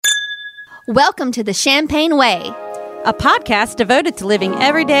Welcome to the Champagne Way, a podcast devoted to living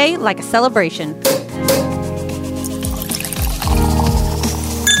every day like a celebration.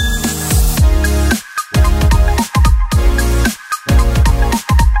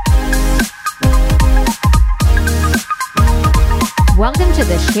 Welcome to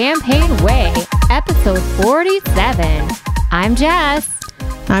the Champagne Way, episode 47. I'm Jess.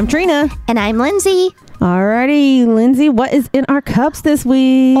 I'm Trina. and I'm Lindsay. Alrighty, Lindsay, what is in our cups this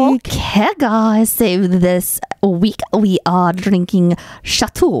week? Okay, guys, so this week we are drinking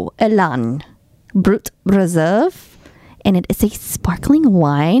Chateau Elan Brut Reserve, and it is a sparkling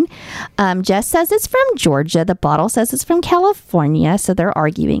wine. Jess says it's from Georgia. The bottle says it's from California, so they're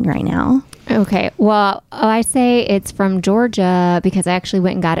arguing right now. Okay, well, I say it's from Georgia because I actually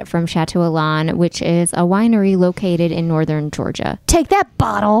went and got it from Chateau Elan, which is a winery located in northern Georgia. Take that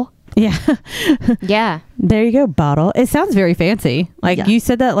bottle. Yeah. Yeah. There you go, bottle. It sounds very fancy. Like you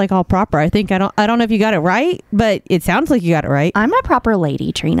said that like all proper. I think I don't know if you got it right, but it sounds like you got it right. I'm a proper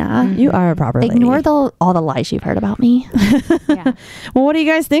lady, Trina. You are a proper lady. Ignore all the lies you've heard about me. Yeah. Well, what do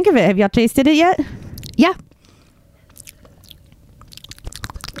you guys think of it? Have y'all tasted it yet? Yeah.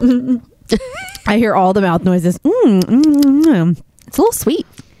 I hear all the mouth noises. It's a little sweet,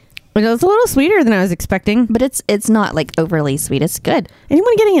 It was a little sweeter than I was expecting. but it's not like overly sweet. It's good.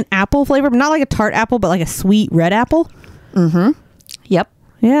 Anyone getting an apple flavor? Not like a tart apple, but like a sweet red apple? Mm-hmm. Yep.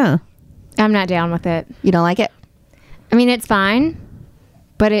 Yeah. I'm not down with it. You don't like it? I mean, it's fine,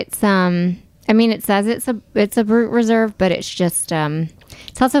 but it's, I mean, it says it's a Brut Reserve, but it's just,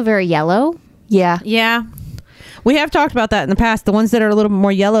 it's also very yellow. Yeah. Yeah. We have talked about that in the past. The ones that are a little bit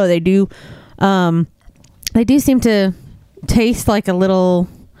more yellow, they do seem to taste like a little,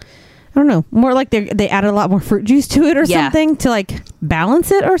 I don't know, more like they added a lot more fruit juice to it or something to like balance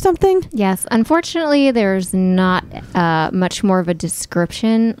it or something. Yes. Unfortunately, there's not much more of a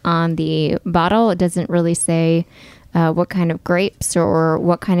description on the bottle. It doesn't really say what kind of grapes or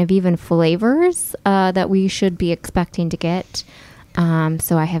what kind of even flavors that we should be expecting to get.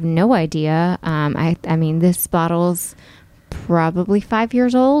 So I have no idea. I mean, this bottle's probably 5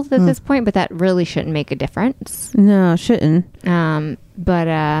 years old at this point, but that really shouldn't make a difference. No, shouldn't. But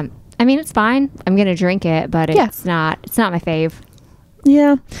I mean, it's fine. I'm gonna drink it, but it's not my fave.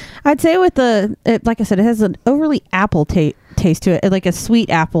 Yeah, I'd say with like I said, it has an overly apple taste to it, like a sweet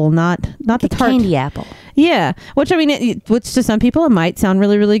apple, not the tart candy apple. Yeah, which I mean, which to some people it might sound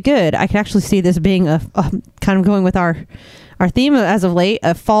really, really good. I could actually see this being a kind of going with our theme as of late,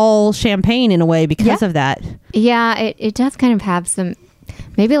 a fall champagne in a way because of that. Yeah, it does kind of have some,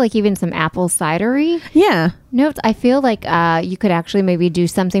 maybe like even some apple cidery notes. I feel like you could actually maybe do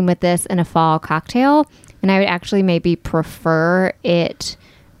something with this in a fall cocktail, and I would actually maybe prefer it.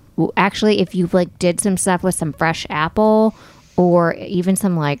 Actually, if you like did some stuff with some fresh apple or even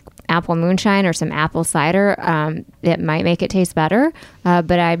some like apple moonshine or some apple cider, it might make it taste better.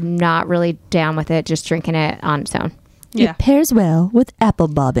 But I'm not really down with it just drinking it on its own. Yeah, It pairs well with apple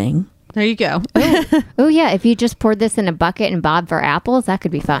bobbing. there you go. Oh yeah, if you just poured this in a bucket and bobbed for apples, that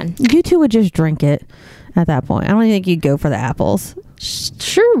could be fun. You two would just drink it at that point. I don't think you'd go for the apples.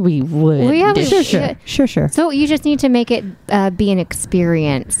 Sure, we would. Well, yeah, we Sure. So you just need to make it be an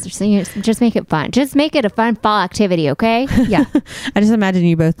experience. Just make it fun. Just make it a fun fall activity, okay? Yeah. I just imagine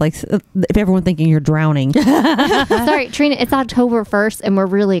you both like if everyone thinking you're drowning. Sorry, Trina, it's October 1st and we're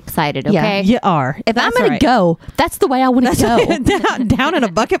really excited, okay? You are. If That's I'm going right. to go, that's the way I want to go. down in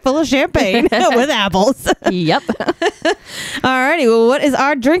a bucket full of champagne with apples. Yep. Alrighty, well, what is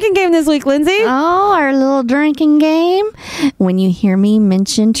our drinking game this week, Lindsay? Oh, our little drinking game. When you hear me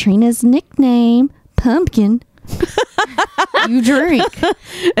mention Trina's nickname, Pumpkin, you drink.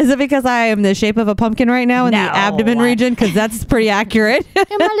 Is it because I am the shape of a pumpkin right now in the abdomen region? Because that's pretty accurate.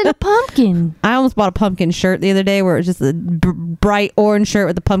 You're my little pumpkin. I almost bought a pumpkin shirt the other day where it was just a bright orange shirt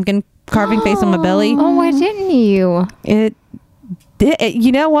with a pumpkin carving face on my belly. Oh, why didn't you?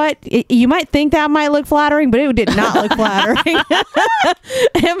 You know what? You might think that might look flattering, but it did not look flattering.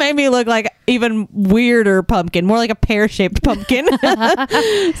 It made me look like even weirder pumpkin, more like a pear-shaped pumpkin.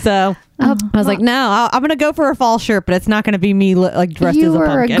 So I was like, no, I'm going to go for a fall shirt, but it's not going to be me like dressed as a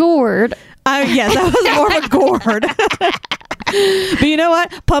pumpkin. You were a gourd. Yes, that was more of a gourd. But you know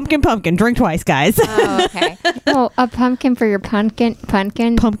what? Pumpkin, drink twice, guys. Oh, okay. Oh, a pumpkin for your pumpkin.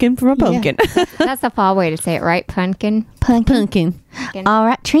 Pumpkin from a pumpkin. Yeah. That's the fall way to say it, right? Pumpkin. Pumpkin. All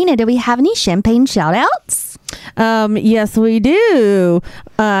right, Trina, do we have any champagne shout outs? Yes, we do.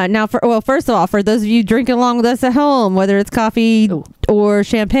 Now, first of all, for those of you drinking along with us at home, whether it's coffee or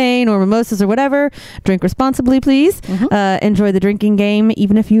champagne or mimosas or whatever, drink responsibly, please. Enjoy the drinking game,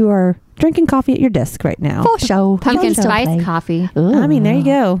 even if you are drinking coffee at your desk right now. For sure. Pumpkin For spice sure. coffee. Ooh. I mean, there you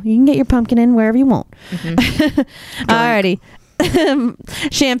go. You can get your pumpkin in wherever you want. Alrighty.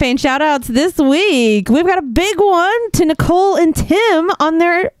 Champagne shout outs this week. We've got a big one to Nicole and Tim on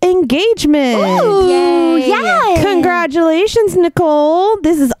their engagement. Ooh, Yay. yeah. Congratulations, Nicole.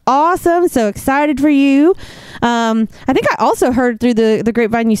 This is awesome. So excited for you. I think I also heard through the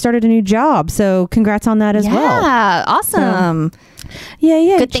grapevine you started a new job. So congrats on that as well. Yeah, awesome.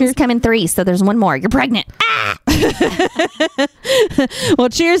 Yeah. Good things come in 3, so there's one more. You're pregnant. Well,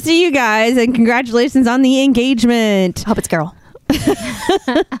 cheers to you guys and congratulations on the engagement. Hope it's girl.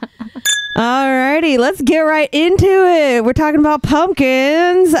 Alrighty, let's get right into it. We're talking about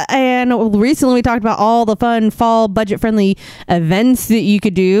pumpkins, and recently we talked about all the fun fall budget-friendly events that you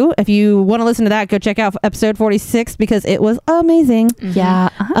could do. If you want to listen to that, go check out episode 46 because it was amazing. Yeah.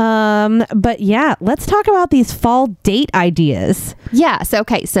 But yeah, let's talk about these fall date ideas. Yeah.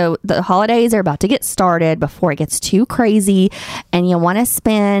 So the holidays are about to get started before it gets too crazy, and you want to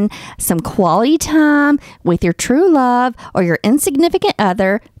spend some quality time with your true love or your insignificant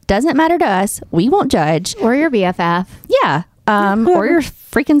other. Doesn't matter to us. We won't judge. Or your BFF. Yeah. Or your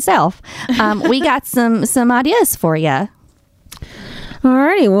freaking self. We got some ideas for you.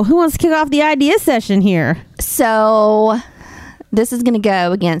 Alrighty. Well, who wants to kick off the idea session here? So this is going to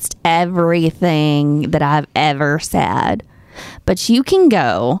go against everything that I've ever said, but you can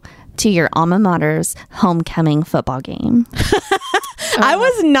go to your alma mater's homecoming football game. I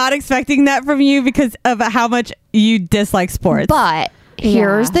was not expecting that from you because of how much you dislike sports. But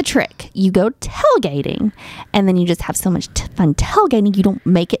here's the trick. You go tailgating, and then you just have so much fun tailgating, you don't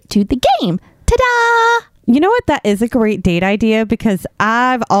make it to the game. Ta-da! You know what? That is a great date idea because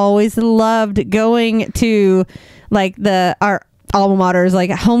I've always loved going to like our alma mater's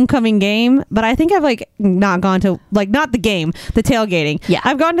like homecoming game, but I think I've like not gone to like not the game, the tailgating. Yeah,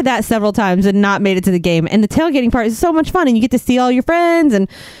 I've gone to that several times and not made it to the game. And the tailgating part is so much fun, and you get to see all your friends and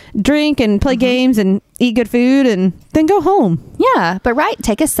drink and play games and eat good food and then go home. Yeah, but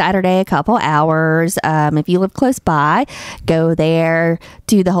take a Saturday, a couple hours. If you live close by, go there,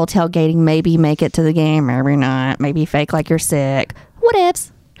 do the whole tailgating, maybe make it to the game, maybe not, maybe fake like you're sick. What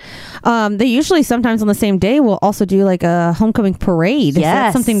ifs? They usually sometimes on the same day will also do like a homecoming parade. Yes. So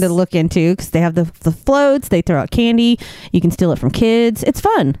that's something to look into because they have the floats, they throw out candy, you can steal it from kids. It's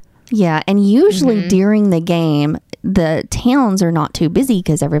fun. Yeah, and usually during the game, the towns are not too busy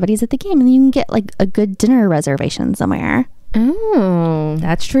because everybody's at the game, and you can get like a good dinner reservation somewhere. Oh,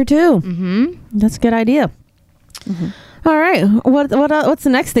 That's true too. That's a good idea. All right, what's the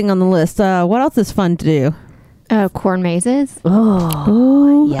next thing on the list? What else is fun to do? corn mazes.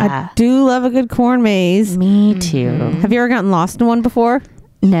 Oh, yeah. I do love a good corn maze. Me too. Have you ever gotten lost in one before?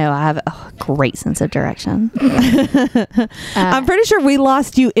 No, I have a great sense of direction. I'm pretty sure we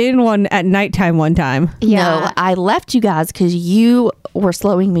lost you in one at nighttime one time. No, I left you guys because you were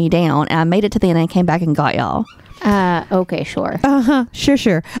slowing me down, and I made it to the end and I came back and got y'all. Okay, sure.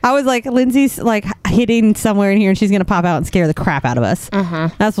 Sure. I was like, Lindsay's like hitting somewhere in here and she's gonna pop out and scare the crap out of us.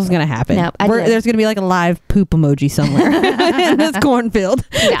 That's what's gonna happen. Nope, There's gonna be like a live poop emoji somewhere in this cornfield.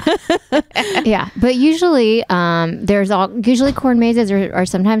 Yeah, but usually usually corn mazes are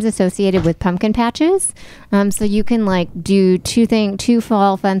sometimes associated with pumpkin patches. So you can like do two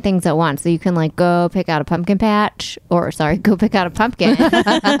fall fun things at once. So you can like go pick out a pumpkin patch, go pick out a pumpkin,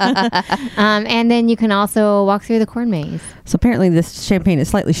 and then you can also walk through the corn maze. So apparently this champagne is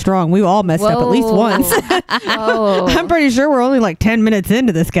slightly strong. We all messed up at least once. I'm pretty sure we're only like 10 minutes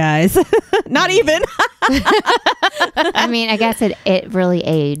into this, guys. Not even. I mean, I guess it really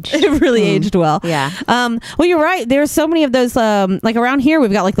aged. It really aged well. Yeah. Well, you're right. There's so many of those. Like around here,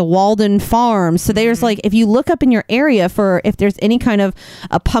 we've got like the Walden Farms. So there's like, if you look up in your area for if there's any kind of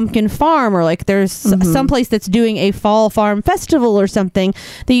a pumpkin farm or like there's some place that's doing a fall farm festival or something,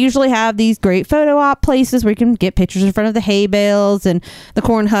 they usually have these great photo op places where you can get pictures in front of the hay bales and the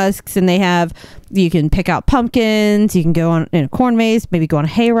corn husks, and you can pick out pumpkins, you can go on in a corn maze, maybe go on a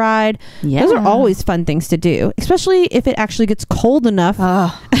hay ride. Yeah. Those are always fun things to do, especially if it actually gets cold enough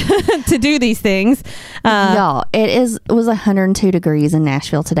to do these things. Y'all, it was 102 degrees in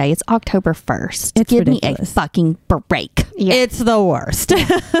Nashville today. It's October 1st. Give ridiculous. me a fucking break. Yeah. It's the worst.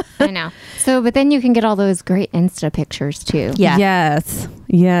 I know. So, but then you can get all those great Insta pictures too. Yeah. Yes.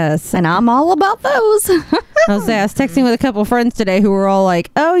 Yes. And I'm all about those. I was texting with a couple of friends today who were all like,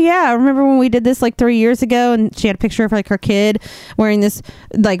 oh yeah, I remember when we did this like 3 years ago, and she had a picture of like her kid wearing this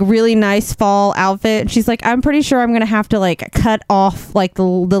like really nice fall outfit, and she's like, I'm pretty sure I'm gonna have to like cut off like the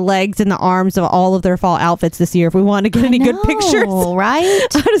legs and the arms of all of their fall outfits this year if we want to get any good pictures. Right?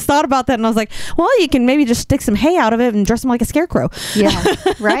 I just thought about that and I was like, well, you can maybe just stick some hay out of it and dress them like a scarecrow. Yeah.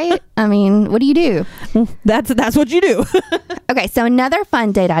 Right? I mean, what do you do? That's what you do. Okay, so another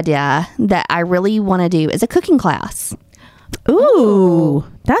fun date idea that I really want to do is a cooking class. Ooh,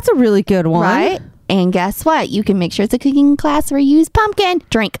 that's a really good one. Right? And guess what? You can make sure it's a cooking class where you use pumpkin.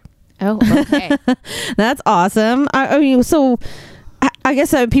 Drink. Oh, okay. That's awesome. I mean, so I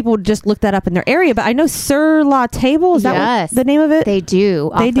guess people would just look that up in their area, but I know Sur La Table, is that what the name of it? They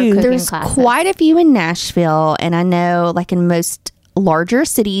do. They do. There's quite a few in Nashville, and I know like in most larger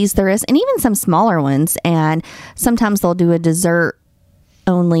cities there is, and even some smaller ones, and sometimes they'll do a dessert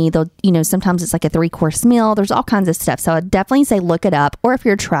only. They'll, sometimes it's like a 3-course meal. There's all kinds of stuff. So I'd definitely say look it up, or if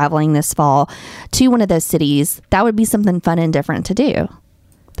you're traveling this fall to one of those cities, that would be something fun and different to do.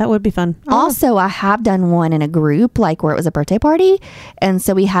 That would be fun. Also, I have done one in a group, like where it was a birthday party, and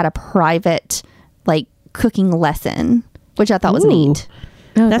so we had a private like cooking lesson, which I thought was neat.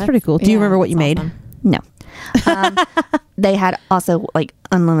 Oh, that's pretty cool. Do you remember what you made? Awesome. No. They had also like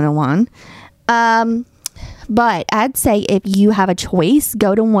unlimited wine. But I'd say if you have a choice,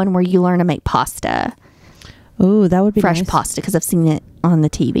 go to one where you learn to make pasta. Ooh, that would be fresh nice. pasta, because I've seen it on the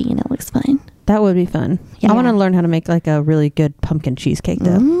TV and it looks fine. That would be fun. Yeah. I want to learn how to make like a really good pumpkin cheesecake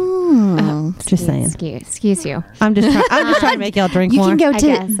though. Just saying. Excuse you. I'm just trying to make y'all drink more. You can go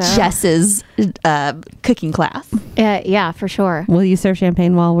to so. Jess's cooking class. Yeah, for sure. Will you serve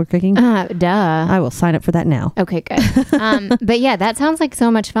champagne while we're cooking? Duh. I will sign up for that now. Okay, good. But yeah, that sounds like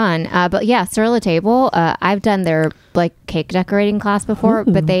so much fun. But yeah, Sur La Table, I've done their like cake decorating class before,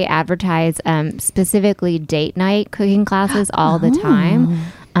 but they advertise specifically date night cooking classes all the time.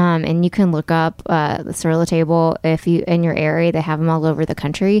 And you can look up the Sur La Table if you in your area. They have them all over the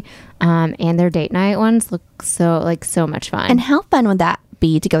country, and their date night ones look so much fun. And how fun would that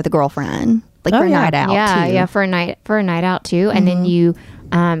be to go with a girlfriend, like for a night out? Yeah, for a night out too. And then you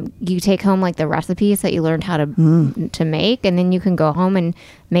take home like the recipes that you learned how to make, and then you can go home and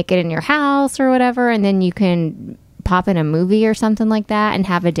make it in your house or whatever, and then you can pop in a movie or something like that and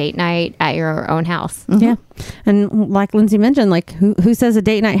have a date night at your own house. Yeah. And like Lindsay mentioned, like who says a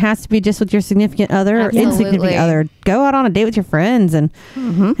date night has to be just with your significant other or insignificant other? Go out on a date with your friends and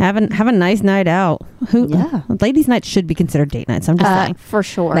have a nice night out. Ladies' nights should be considered date nights. I'm just saying. For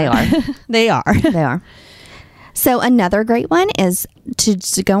sure. They are. They are. They are. So another great one is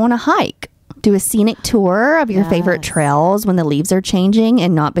to go on a hike. Do a scenic tour of your favorite trails when the leaves are changing,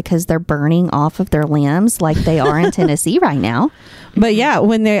 and not because they're burning off of their limbs like they are in Tennessee right now. But yeah,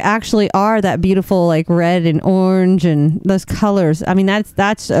 when they actually are that beautiful like red and orange and those colors, I mean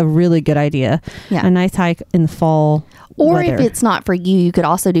that's a really good idea. Yeah. A nice hike in the fall. Or weather. if it's not for you, you could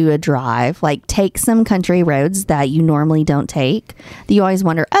also do a drive. Like take some country roads that you normally don't take. That you always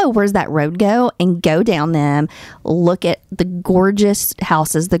wonder, oh, where's that road go? And go down them. Look at the gorgeous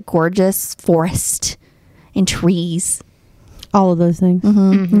houses, the gorgeous forest and trees. All of those things.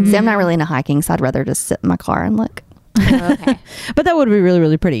 See, I'm not really into hiking, so I'd rather just sit in my car and look. Okay. But that would be really,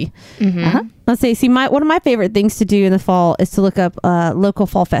 really pretty. Let's see, one of my favorite things to do in the fall is to look up local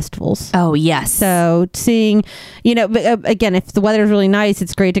fall festivals. Oh, yes. So seeing, again, if the weather is really nice,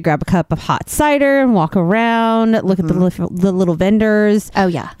 it's great to grab a cup of hot cider and walk around, look at the little vendors. Oh,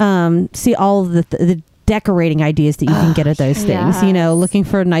 yeah. See all of the decorating ideas that you can get at those things. Yes. Looking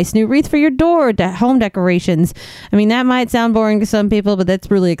for a nice new wreath for your door, home decorations. I mean, that might sound boring to some people, but that's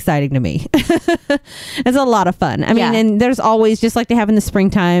really exciting to me. It's a lot of fun. I mean, and there's always, just like they have in the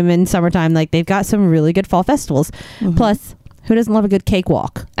springtime and summertime, like they've got some really good fall festivals. Plus, who doesn't love a good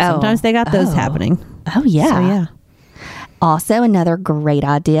cakewalk? Sometimes they got those happening. Oh, yeah. So, yeah. Also, another great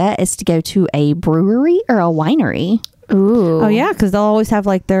idea is to go to a brewery or a winery. Ooh. Oh yeah, because they'll always have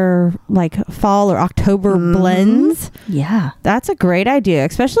like their like fall or October blends. Yeah, that's a great idea,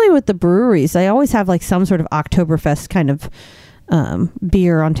 especially with the breweries. They always have like some sort of Oktoberfest kind of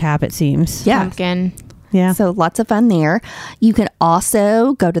beer on tap, it seems. Yeah. Pumpkin. Yeah. So lots of fun there. You can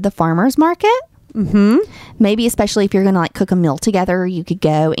also go to the farmer's market. Maybe especially if you're going to like cook a meal together, you could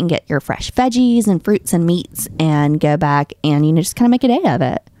go and get your fresh veggies and fruits and meats and go back and just kind of make a day of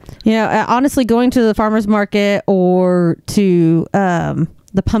it. Honestly, going to the farmer's market or to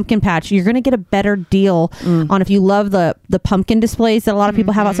the pumpkin patch, you're going to get a better deal on if you love the pumpkin displays that a lot of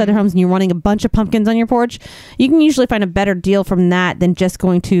people have outside their homes and you're wanting a bunch of pumpkins on your porch. You can usually find a better deal from that than just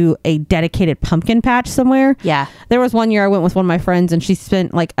going to a dedicated pumpkin patch somewhere. Yeah. There was one year I went with one of my friends and she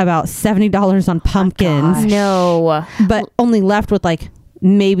spent like about $70 on pumpkins. No. But only left with like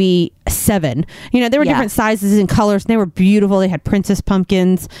maybe 7. You know, there were different sizes and colors and they were beautiful. They had princess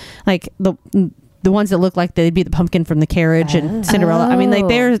pumpkins, like the ones that looked like they'd be the pumpkin from the carriage and Cinderella. I mean, like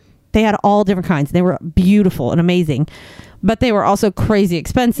they had all different kinds. They were beautiful and amazing, but they were also crazy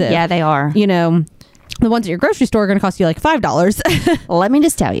expensive. Yeah, they are. You know, the ones at your grocery store are going to cost you like $5. Let me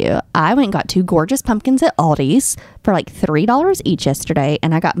just tell you, I went and got 2 gorgeous pumpkins at Aldi's for like $3 each yesterday,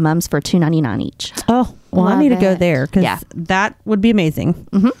 and I got mums for $2.99 each. Oh, well, I need to go there because that would be amazing.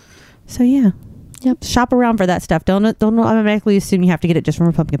 Mm-hmm. So yeah. Yep. Shop around for that stuff. Don't automatically assume you have to get it just from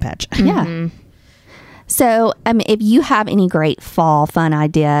a pumpkin patch. Yeah. So if you have any great fall fun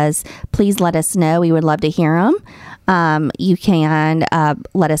ideas, please let us know. We would love to hear them. You can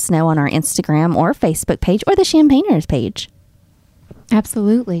let us know on our Instagram or Facebook page or the Champagners page.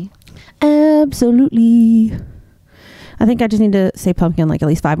 Absolutely. Absolutely. I think I just need to say pumpkin like at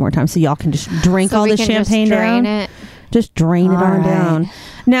least 5 more times so y'all can just drink all the champagne down. Just drain it on down.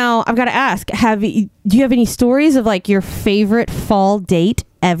 Now, I've got to ask, do you have any stories of like your favorite fall date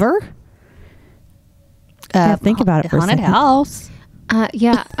ever? Think about it for a second. Haunted house.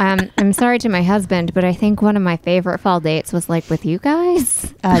 Yeah. I'm sorry to my husband, but I think one of my favorite fall dates was like with you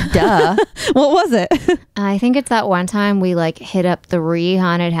guys. Duh. What was it? I think it's that one time we like hit up 3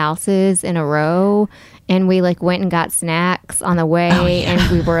 haunted houses in a row. And we like went and got snacks on the way,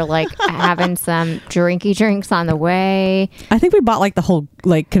 and we were like having some drinky drinks on the way. I think we bought like the whole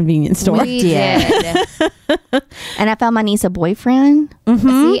like convenience store. We did. And I found my niece a boyfriend. Mm-hmm.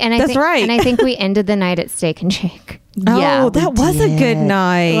 See, and that's right. And I think we ended the night at Steak and Shake. Oh, that was a good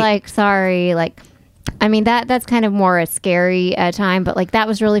night. Like, sorry, like. I mean, that's kind of more a scary time, but like that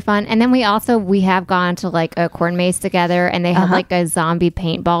was really fun. And then we have gone to like a corn maze together, and they had like a zombie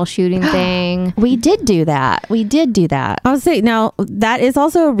paintball shooting thing. We did do that. I would say now that is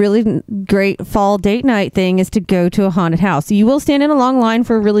also a really great fall date night thing is to go to a haunted house. You will stand in a long line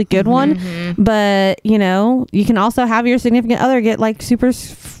for a really good one, but you know, you can also have your significant other get like super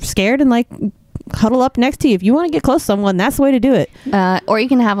scared and like huddle up next to you. If you want to get close to someone, that's the way to do it. Or you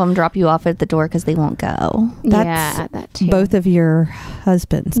can have them drop you off at the door because they won't go. That's that too. Both of your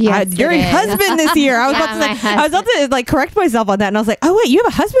husbands. Yes, your husband this year. I was about to like correct myself on that, and I was like, oh wait, you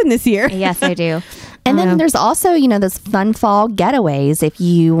have a husband this year. Yes, I do. And then there's also, you know, those fun fall getaways. If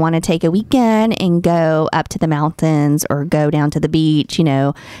you want to take a weekend and go up to the mountains or go down to the beach, you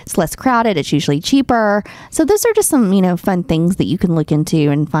know, it's less crowded. It's usually cheaper. So those are just some, you know, fun things that you can look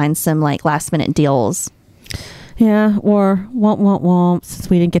into and find some like last minute deals. Yeah, or womp, since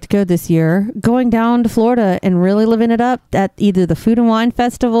we didn't get to go this year, going down to Florida and really living it up at either the Food and Wine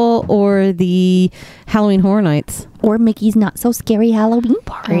Festival or the Halloween Horror Nights. Or Mickey's Not So Scary Halloween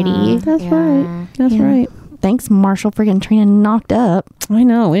Party. That's right. That's right. Thanks, Marshall, for getting Trina knocked up. I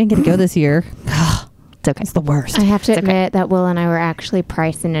know. We didn't get to go this year. It's okay. It's the worst. I have to admit that Will and I were actually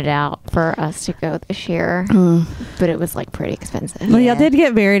pricing it out for us to go this year, but it was like pretty expensive. Well, y'all did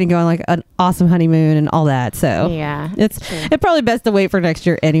get married and go on like an awesome honeymoon and all that. So yeah, it's probably best to wait for next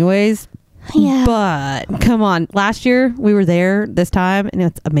year anyways. Yeah. But come on, last year we were there this time and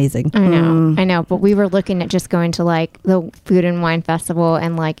it's amazing. I know. But we were looking at just going to like the Food and Wine Festival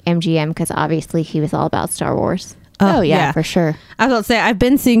and like MGM because obviously he was all about Star Wars. Oh, yeah, for sure. I was about to say, I've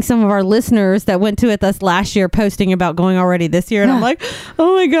been seeing some of our listeners that went to it this last year posting about going already this year. And I'm like,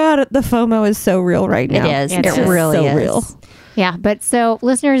 oh my God, the FOMO is so real right now. It is. It really so is. real. Yeah, but so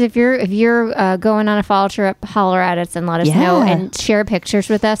listeners, if you're going on a fall trip, holler at us and let us know and share pictures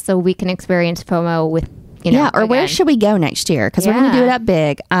with us so we can experience FOMO with, you know. Yeah, or where should we go next year? Because we're going to do it up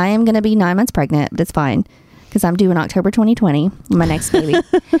big. I am going to be 9 months pregnant, but it's fine. Because I'm due in October 2020, my next baby.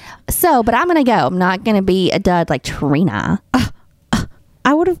 But I'm going to go. I'm not going to be a dud like Trina.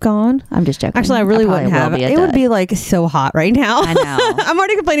 I would have gone. I'm just joking. Actually, I really wouldn't have. It would be like so hot right now. I know. I'm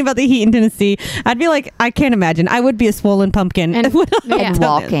already complaining about the heat in Tennessee. I'd be like, I can't imagine. I would be a swollen pumpkin. And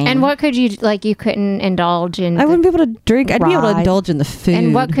walking. And what could you, like, you couldn't indulge in? I wouldn't be able to drink. I'd be able to indulge in the food.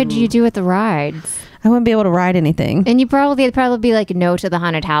 And what could you do with the rides? I wouldn't be able to ride anything. And they'd probably be like no to the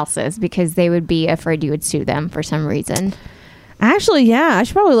haunted houses because they would be afraid you would sue them for some reason. Actually, yeah, I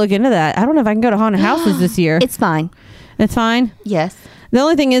should probably look into that. I don't know if I can go to haunted houses this year. It's fine. It's fine? Yes. The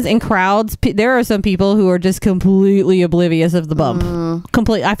only thing is, in crowds, there are some people who are just completely oblivious of the bump.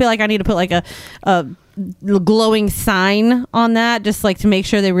 Complete. I feel like I need to put like a glowing sign on that, just like to make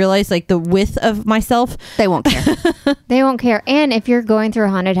sure they realize like the width of myself. They won't care. They won't care. And if you're going through a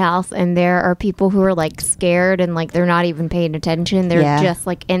haunted house and there are people who are like scared and like they're not even paying attention, they're just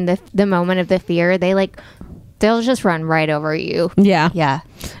like in the moment of the fear, they'll just run right over you. Yeah,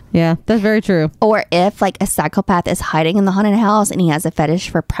 that's very true. Or if like a psychopath is hiding in the haunted house and he has a fetish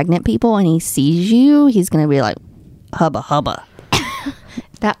for pregnant people and he sees you, he's gonna be like, hubba hubba.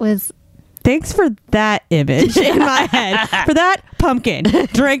 That was... Thanks for that image in my head. For that, pumpkin.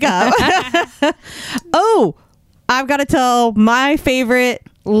 Drink up. Oh, I've got to tell my favorite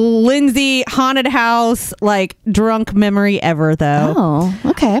Lindsay haunted house, like, drunk memory ever, though. Oh,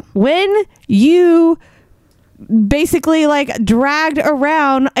 okay. When you basically, like, dragged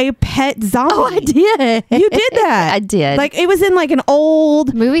around a pet zombie. Oh, I did. You did that. I did. Like, it was in, like, an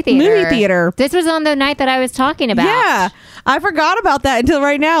old movie theater. This was on the night that I was talking about. Yeah. I forgot about that until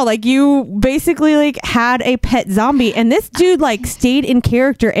right now. Like, you basically like had a pet zombie, and this dude like stayed in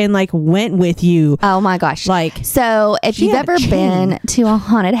character and like went with you. Oh my gosh. Like, so if you've ever been to a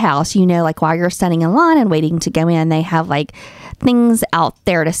haunted house, you know, like while you're standing in line and waiting to go in, they have like things out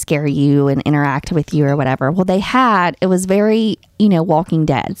there to scare you and interact with you or whatever. Well, it was very, you know, Walking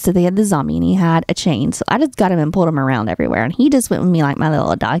Dead. So they had the zombie and he had a chain. So I just got him and pulled him around everywhere, and he just went with me like my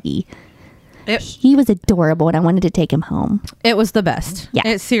little doggy. He was adorable, and I wanted to take him home. It was the best. Yeah.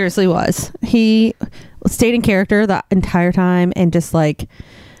 It seriously was. He stayed in character the entire time and just like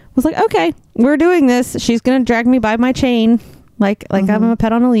was like, okay, we're doing this. She's gonna drag me by my chain like I'm a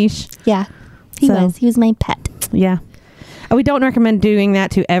pet on a leash. Yeah, he was my pet. Yeah. We don't recommend doing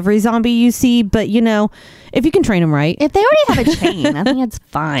that to every zombie you see, but you know, if you can train them right. If they already have a chain, I think it's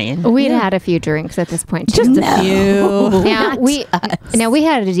fine. We'd had a few drinks at this point too. Just a few. Now we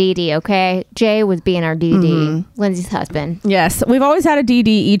had a DD, okay? Jay was being our DD, Lindsay's husband. Yes, we've always had a DD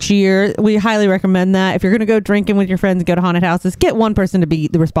each year. We highly recommend that. If you're going to go drinking with your friends and go to haunted houses, get one person to be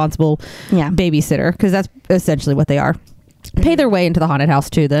the responsible babysitter, because that's essentially what they are. Pay their way into the haunted house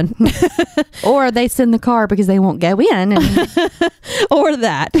too, then. Or they send the car because they won't go in. Or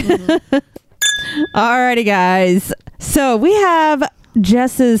that. Alrighty, guys. So we have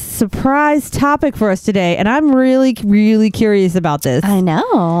Jess's surprise topic for us today, and I'm really, really curious about this. I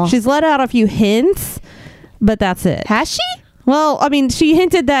know. She's let out a few hints, but that's it. Has she? Well, I mean, she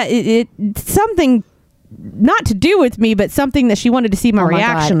hinted that it's something not to do with me, but something that she wanted to see my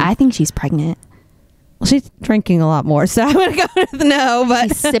reaction. God. I think she's pregnant. Well, she's drinking a lot more, so I'm going to go with no, but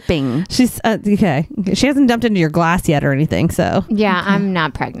she's sipping. She's okay. She hasn't dumped into your glass yet or anything, so. Yeah, I'm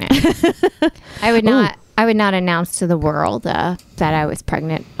not pregnant. I would not announce to the world that I was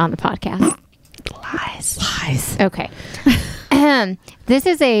pregnant on the podcast. Lies. Okay. This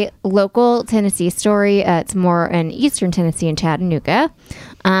is a local Tennessee story. It's more in Eastern Tennessee in Chattanooga.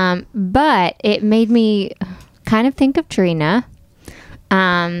 But it made me kind of think of Trina.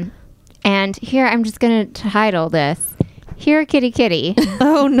 And here, I'm just going to title this, Here Kitty Kitty.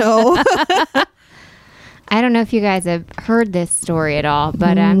 Oh, no. I don't know if you guys have heard this story at all,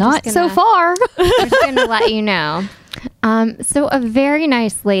 but not so far. I'm just going to let you know. So a very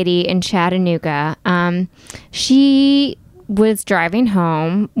nice lady in Chattanooga, she was driving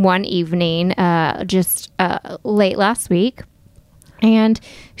home one evening, just late last week, and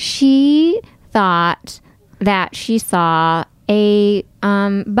she thought that she saw a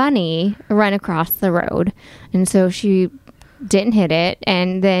bunny run across the road, and so she didn't hit it,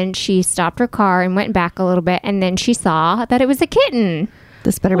 and then she stopped her car and went back a little bit, and then she saw that it was a kitten.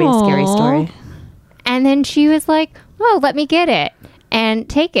 This better be a scary story. And then she was like, oh, let me get it and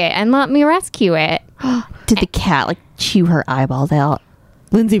take it and let me rescue it. Did the cat like chew her eyeballs out?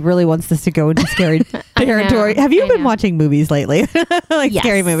 Lindsay really wants this to go into scary territory. Have you been watching movies lately? Like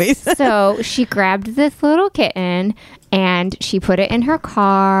scary movies. So she grabbed this little kitten and she put it in her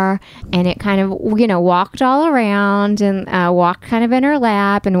car, and it kind of, walked all around and walked kind of in her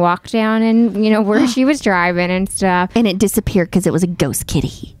lap and walked down and, where she was driving and stuff. And it disappeared because it was a ghost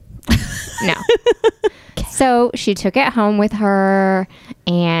kitty. No. So she took it home with her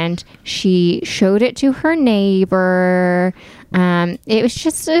and she showed it to her neighbor. It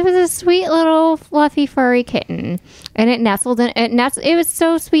was a sweet little fluffy furry kitten, and it was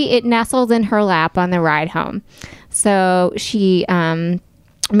so sweet. It nestled in her lap on the ride home. So she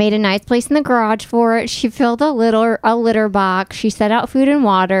made a nice place in the garage for it. She filled a litter box. She set out food and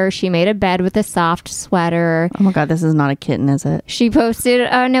water. She made a bed with a soft sweater. Oh my God, this is not a kitten, is it? She posted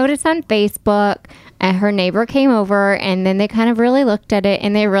a notice on Facebook, and her neighbor came over, and then they kind of really looked at it,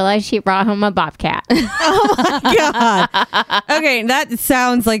 and they realized she brought home a bobcat. Oh my God. Okay, that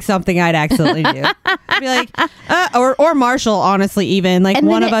sounds like something I'd accidentally do. I'd be like, or Marshall, honestly, even. Like,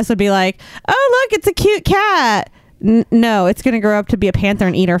 one of us would be like, oh, look, it's a cute cat. No, it's going to grow up to be a panther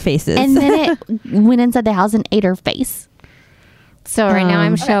and eat our faces. And then it went inside the house and ate her face. So right now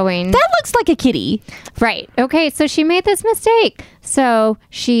I'm showing. That looks like a kitty. Right. Okay, so she made this mistake. So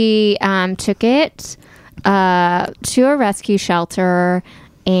she took it to a rescue shelter,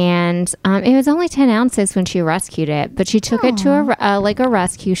 and it was only 10 ounces when she rescued it, but she took it to a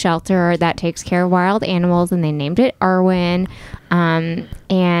rescue shelter that takes care of wild animals, and they named it Irwin,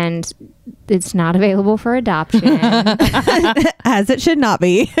 and it's not available for adoption. As it should not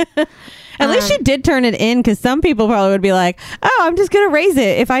be. At least she did turn it in, because some people probably would be like, oh, I'm just going to raise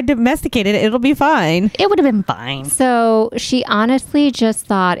it. If I domesticate it, it'll be fine. It would have been fine. So she honestly just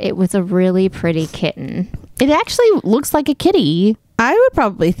thought it was a really pretty kitten. It actually looks like a kitty. I would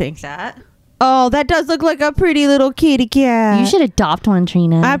probably think that. Oh, that does look like a pretty little kitty cat. You should adopt one,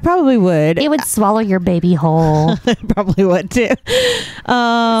 Trina. I probably would. It would swallow your baby whole. Probably would too.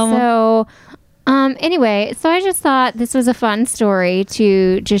 Anyway, so I just thought this was a fun story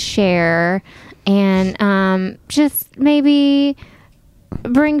to just share, and just maybe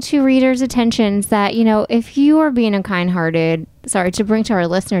bring to readers' attentions that, you know, if you are being a kind-hearted, to bring to our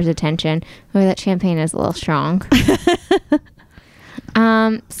listeners' attention, that champagne is a little strong.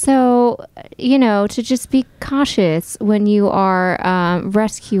 So, you know, to just be cautious when you are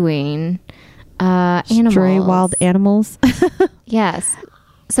rescuing animals. Stray wild animals. Yes.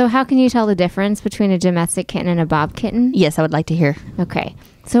 So how can you tell the difference between a domestic kitten and a bob kitten? Yes, I would like to hear. Okay.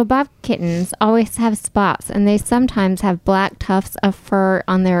 So bob kittens always have spots, and they sometimes have black tufts of fur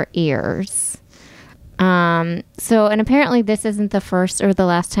on their ears. And apparently this isn't the first or the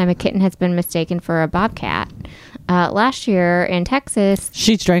last time a kitten has been mistaken for a bobcat. Last year in Texas...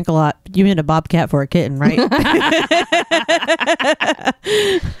 She's drank a lot. You mean a bobcat for a kitten, right?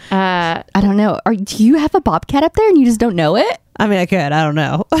 I don't know. Do you have a bobcat up there and you just don't know it? I mean, I could. I don't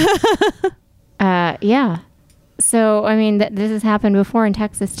know. Yeah. So, I mean, this has happened before in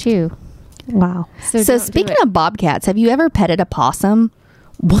Texas, too. Wow. So speaking of bobcats, have you ever petted a possum?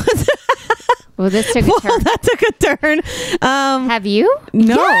 What? Well, this took a turn. That took a turn. Have you?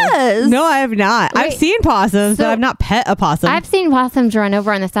 No. Yes. No, I have not. Wait, I've seen possums, but I've not pet a possum. I've seen possums run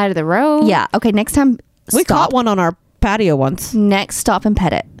over on the side of the road. Yeah. Okay, next time, We caught one on our patio once. Next, stop and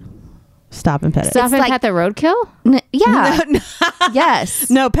pet it. Stop and pet it. Stop It's and like- pet the roadkill? Yeah. No. Yes.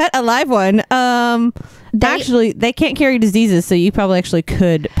 No, pet a live one. Actually, they can't carry diseases, so you probably actually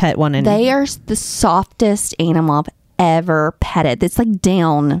could pet one. They are the softest animal I've ever petted. It's like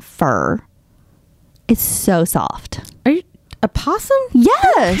down fur. It's so soft. Are you a possum?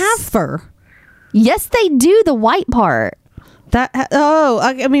 Yes. Have fur. Yes, they do. The white part.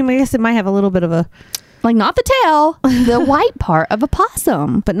 I mean, I guess it might have a little bit of a, Like not the tail, the white part of a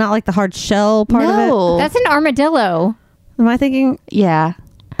possum. but not like the hard shell part of it. That's an armadillo. Am I thinking? Yeah.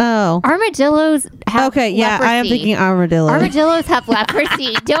 Oh. Armadillos have Okay, yeah, leprosy. I am thinking armadillo. Armadillos have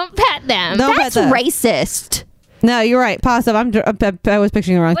leprosy. Don't pet them. Don't That's pet them. racist. No, you're right. Possum. I was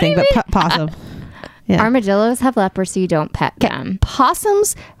picturing the wrong thing, do but you possum. Yeah. Armadillos have leprosy. Don't pet them.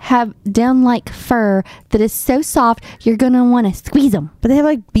 Possums have down-like fur that is so soft you're gonna want to squeeze them. But they have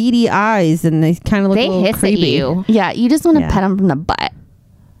like beady eyes, and they kind of look They a little hiss creepy. at you. Yeah, you just want to Yeah. pet them from the butt,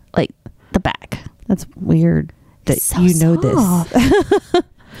 like the back. That's weird that So you know soft. this.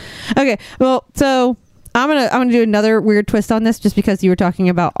 Okay, well, so I'm gonna do another weird twist on this, just because you were talking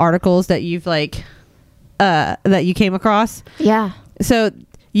about articles that you've that you came across. Yeah. So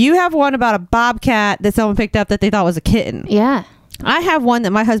you have one about a bobcat that someone picked up that they thought was a kitten. Yeah. I have one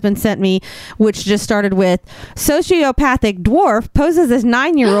that my husband sent me, which just started with sociopathic dwarf poses as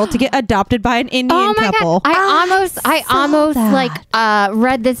 9-year-old to get adopted by an Indian couple. God. I almost that. like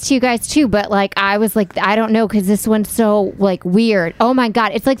read this to you guys too, but like I was like, I don't know, because this one's so like weird. Oh my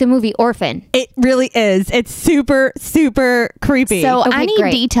God, it's like the movie Orphan. It really is. It's super, super creepy. So Okay, I need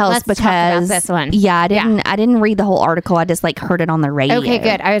great. details Let's talk because about this one. Yeah, I didn't read the whole article. I just like heard it on the radio. Okay,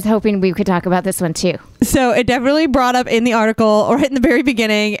 good. I was hoping we could talk about this one too. So it definitely brought up in the article, or in the very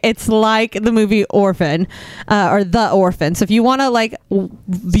beginning, it's like the movie Orphan, or The Orphan. So if you want to like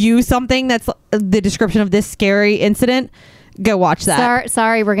view something that's the description of this scary incident, go watch that.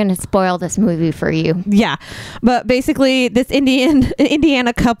 Sorry, we're going to spoil this movie for you. Yeah. But basically, this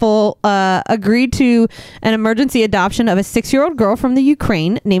Indiana couple agreed to an emergency adoption of a 6-year-old girl from the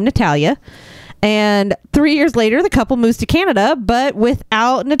Ukraine named Natalia. And 3 years later, the couple moves to Canada, but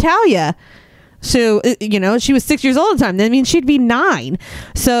without Natalia. So, she was 6 years old at the time. That means she'd be 9.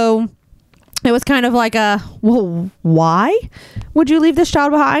 So it was kind of like well, why would you leave this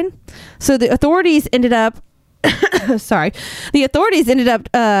child behind? So the authorities ended up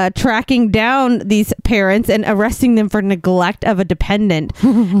tracking down these parents and arresting them for neglect of a dependent.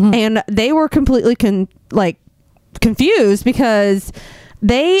 And they were completely confused because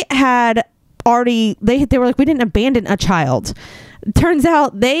they had already, they were like, we didn't abandon a child. Turns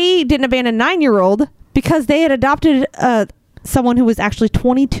out they didn't abandon a 9-year-old because they had adopted someone who was actually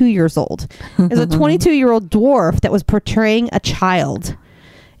 22 years old. It was a 22-year-old dwarf that was portraying a child.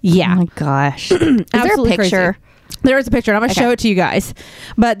 Yeah. Oh my gosh. Is there a picture? Crazy. There is a picture, and I'm going to show it to you guys.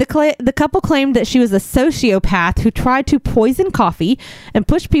 But the couple claimed that she was a sociopath who tried to poison coffee and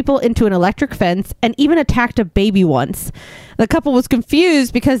push people into an electric fence and even attacked a baby once. The couple was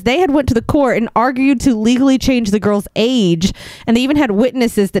confused because they had went to the court and argued to legally change the girl's age, and they even had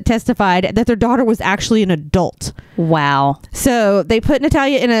witnesses that testified that their daughter was actually an adult. Wow. So they put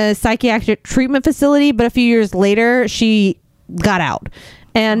Natalia in a psychiatric treatment facility, but a few years later, she got out.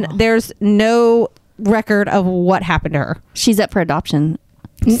 And there's no record of what happened to her. She's up for adoption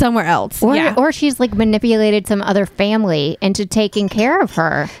somewhere else. Or she's like manipulated some other family into taking care of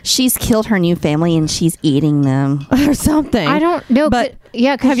her. She's killed her new family and she's eating them or something. I don't know. But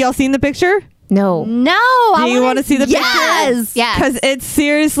yeah. Have y'all seen the picture? No. Do you want to see the picture? Yes. Because it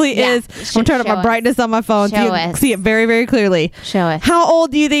seriously is. I'm turning up my brightness on my phone so you can see it very, very clearly. Show us. How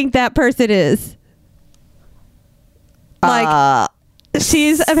old do you think that person is? Like,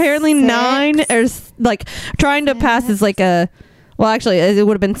 she's apparently 9 or like trying to pass as like a, well, actually it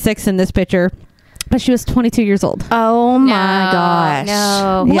would have been 6 in this picture, but she was 22 years old. Oh my gosh.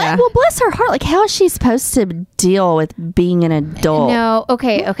 No. Yeah. Well, bless her heart. Like, how is she supposed to deal with being an adult? No.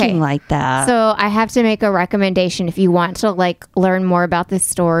 Okay. Like that. So I have to make a recommendation if you want to like learn more about this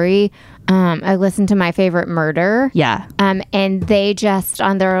story. I listened to My Favorite Murder. Yeah. And they just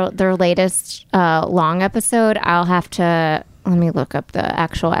on their latest long episode, I'll have to let me look up the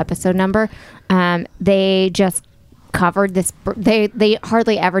actual episode number. They just covered this. They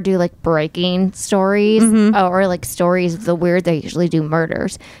hardly ever do like breaking stories or like stories of the weird. They usually do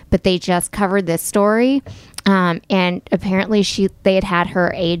murders, but they just covered this story. And apparently they had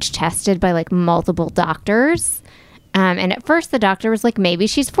her age tested by like multiple doctors. And at first the doctor was like, maybe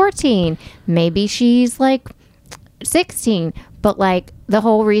she's 14, maybe she's like 16. But like the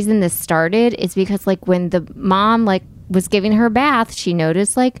whole reason this started is because like when the mom like was giving her bath, she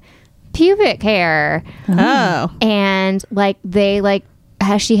noticed like pubic hair. Oh. And like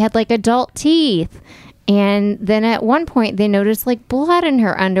she had like adult teeth. And then at one point they noticed like blood in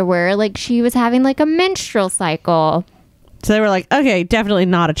her underwear, like she was having like a menstrual cycle. So they were like, okay, definitely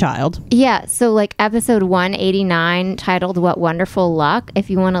not a child. Yeah. So like episode 189 titled What Wonderful Luck.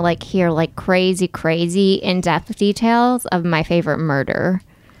 If you want to like hear like crazy in-depth details of My Favorite Murder.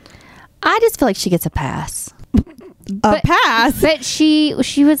 I just feel like she gets a pass. A pass? But she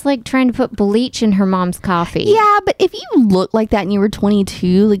was like trying to put bleach in her mom's coffee. Yeah, but if you look like that and you were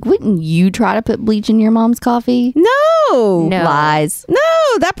 22, like wouldn't you try to put bleach in your mom's coffee? No. Lies.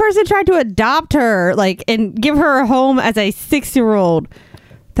 No, that person tried to adopt her like and give her a home as a 6-year-old.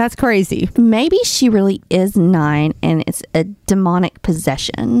 That's crazy. Maybe she really is 9 and it's a demonic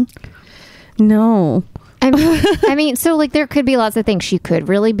possession. No. I mean, so like there could be lots of things. She could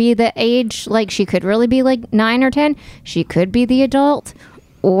really be the age, like she could really be like 9 or 10. She could be the adult,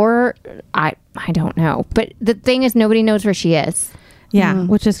 or I don't know. But the thing is, nobody knows where she is. Yeah,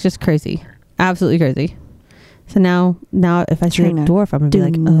 which is just crazy, absolutely crazy. So now if I see a dwarf, I'm gonna be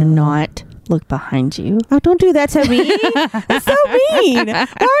like, not look behind you. Oh, don't do that to me. That's so mean. Why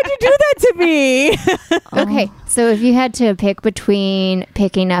would you do that to me? Okay, so if you had to pick between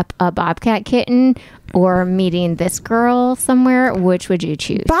picking up a bobcat kitten or meeting this girl somewhere, which would you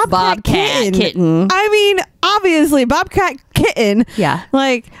choose? Bobcat kitten. I mean, obviously, bobcat kitten. Yeah.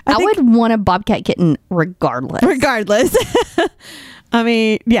 Like, I would want a bobcat kitten regardless. I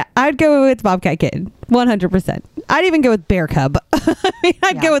mean, yeah, I'd go with bobcat kitten, 100%. I'd even go with bear cub. I mean,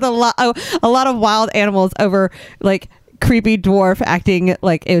 I'd go with a lot of wild animals over like creepy dwarf acting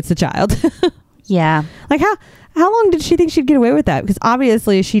like it's a child. Yeah. Like how long did she think she'd get away with that? Because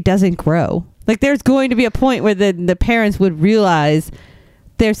obviously she doesn't grow. Like there's going to be a point where the parents would realize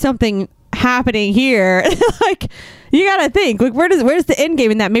there's something happening here. Like you gotta think like where's the end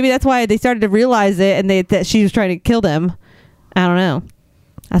game in that? Maybe that's why they started to realize it and that she was trying to kill them. I don't know.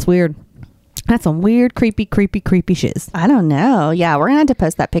 That's weird. That's some weird, creepy shiz. I don't know. Yeah, we're gonna have to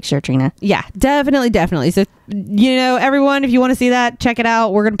post that picture, Trina. Yeah, definitely. So, everyone, if you want to see that, check it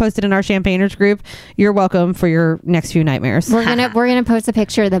out. We're gonna post it in our Champagners group. You're welcome for your next few nightmares. We're gonna post a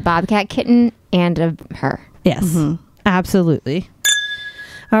picture of the Bobcat kitten and of her. Yes, absolutely.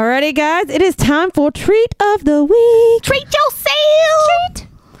 Alrighty, guys, it is time for treat of the week. Treat yourself.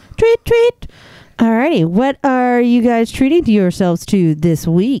 Treat. Alrighty, what are you guys treating yourselves to this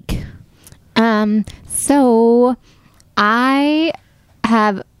week? So I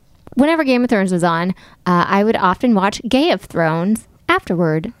have, whenever Game of Thrones was on, I would often watch Game of Thrones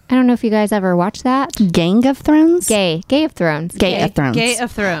afterward. I don't know if you guys ever watched that. Gang of Thrones? Gay of Thrones. Gay of Thrones. Gay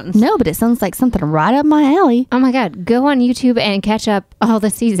of Thrones. No, but it sounds like something right up my alley. Oh my God. Go on YouTube and catch up all the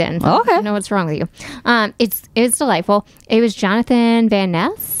seasons. Okay. I don't know what's wrong with you. It's delightful. It was Jonathan Van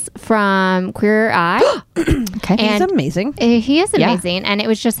Ness from Queer Eye. Okay. He's amazing. He is amazing. And it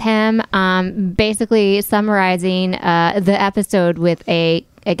was just him basically summarizing the episode with a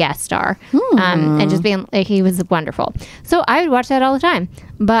guest star and just being like, he was wonderful. So I would watch that all the time,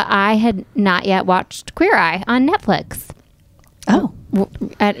 but I had not yet watched Queer Eye on Netflix. Oh.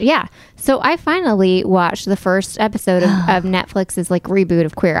 Yeah. So I finally watched the first episode of Netflix's like reboot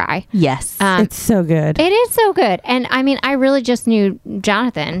of Queer Eye. Yes. It's so good. It is so good. And I mean, I really just knew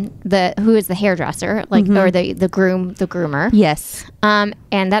Jonathan, who is the hairdresser, like, or the groomer. Yes.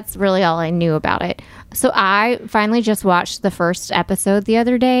 And that's really all I knew about it. So I finally just watched the first episode the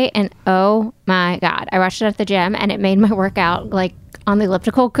other day, and oh my God, I watched it at the gym, and it made my workout like on the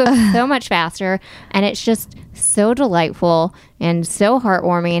elliptical go so much faster, and it's just so delightful and so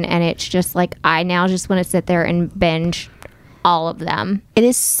heartwarming, and it's just like I now just want to sit there and binge all of them.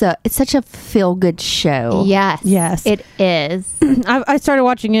 It's such a feel-good show. Yes, it is. I started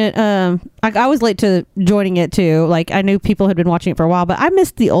watching it. I was late to joining it too. Like, I knew people had been watching it for a while, but I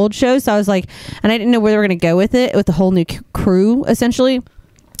missed the old show, so I was like, and I didn't know where they were going to go with it, with the whole new crew essentially.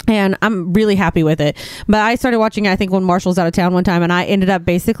 And I'm really happy with it. But I started watching it, I think, when Marshall's out of town one time, and I ended up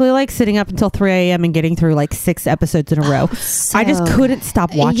basically like sitting up until 3 a.m. and getting through like 6 episodes in a row. I just couldn't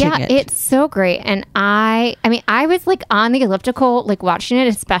stop watching it. It's so great. And I mean, I was like on the elliptical, like watching it,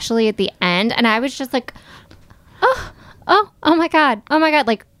 especially at the end, and I was just like, oh my God,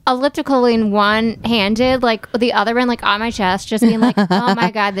 like elliptical in one-handed, like the other one like on my chest, just being like, oh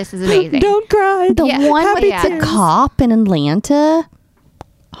my God, this is amazing. Don't cry. The one with the tears. cop in Atlanta.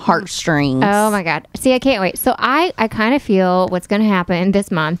 Heartstrings. Oh my God. See, I can't wait. So I kind of feel what's going to happen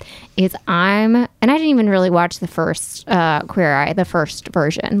this month is and I didn't even really watch the first Queer Eye, the first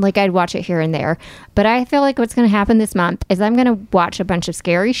version. Like, I'd watch it here and there. But I feel like what's going to happen this month is I'm going to watch a bunch of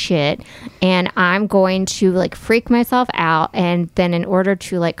scary shit, and I'm going to like freak myself out. And then in order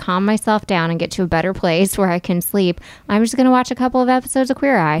to like calm myself down and get to a better place where I can sleep, I'm just going to watch a couple of episodes of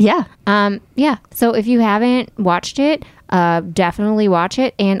Queer Eye. Yeah. Yeah. So if you haven't watched it, definitely watch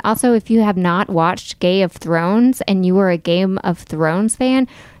it. And also, if you have not watched Game of Thrones and you are a Game of Thrones fan,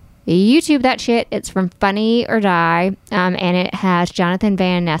 YouTube that shit. It's from Funny or Die, and it has Jonathan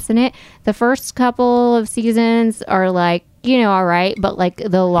Van Ness in it. The first couple of seasons are like, all right, but like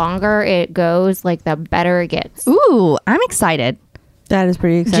the longer it goes, like the better it gets. Ooh, I'm excited. That is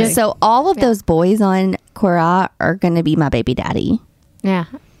pretty exciting. So all of those boys on Queer Eye are going to be my baby daddy. Yeah,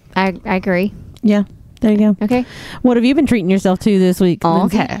 I agree. Yeah. There you go. Okay. What have you been treating yourself to this week,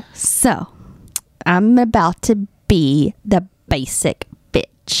 Lindsay? Okay. So I'm about to be the basic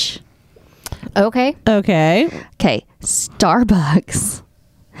bitch. Okay. Starbucks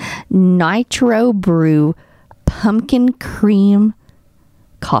Nitro Brew Pumpkin Cream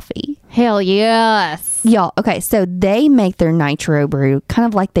Coffee. Hell yes. Y'all, okay, so they make their nitro brew kind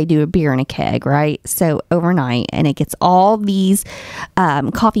of like they do a beer in a keg, right? So overnight, and it gets all these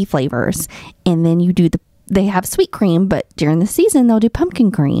coffee flavors, and then they have sweet cream, but during the season they'll do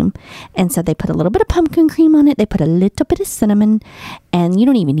pumpkin cream. And so they put a little bit of pumpkin cream on it, they put a little bit of cinnamon, and you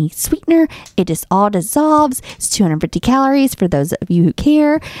don't even need sweetener. It just all dissolves. It's 250 calories for those of you who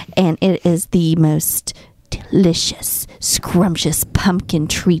care, and it is the most delicious, scrumptious pumpkin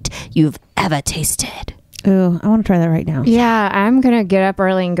treat you've ever tasted. Oh, I want to try that right now. Yeah, I'm going to get up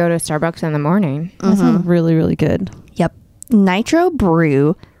early and go to Starbucks in the morning. That sounds really, really good. Yep. Nitro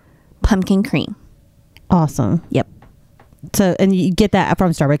Brew Pumpkin Cream. Awesome. Yep. So, and you get that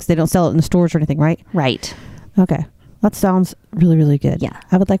from Starbucks. They don't sell it in the stores or anything, right? Right. Okay. That sounds really, really good. Yeah.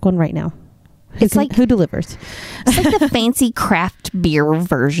 I would like one right now. Who delivers? It's like the fancy craft beer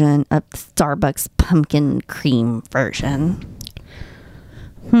version of Starbucks pumpkin cream version.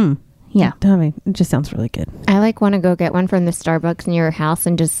 Yeah. I mean, it just sounds really good. I want to go get one from the Starbucks near your house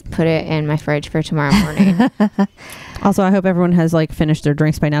and just put it in my fridge for tomorrow morning. Also, I hope everyone has finished their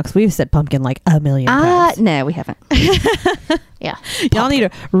drinks by now, because we've said pumpkin a million times. No, we haven't. Yeah. Y'all need to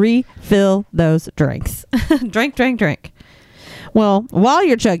refill those drinks. Drink. Well, while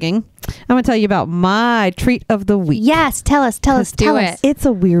you're chugging, I'm going to tell you about my treat of the week. Yes, tell us. Do it. It's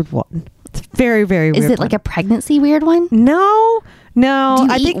a weird one. It's very, very weird. Is it like a pregnancy weird one? No. Do you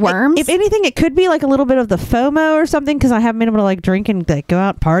I eat think worms? If anything, it could be a little bit of the FOMO or something, because I haven't been able to drink and go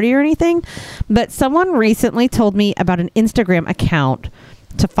out and party or anything. But someone recently told me about an Instagram account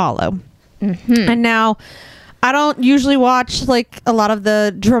to follow. Mm-hmm. And now, I don't usually watch a lot of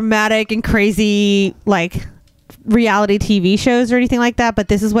the dramatic and crazy reality TV shows or anything like that, but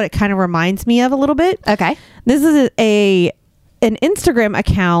this is what it kind of reminds me of a little bit. Okay. This is an Instagram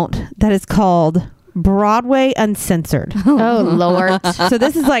account that is called Broadway Uncensored. Oh, Lord. So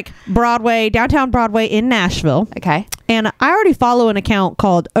this is Broadway, downtown Broadway in Nashville. Okay. And I already follow an account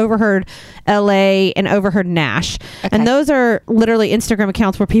called Overheard LA and Overheard Nash. Okay. And those are literally Instagram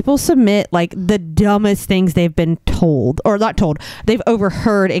accounts where people submit the dumbest things they've been told, or not told, they've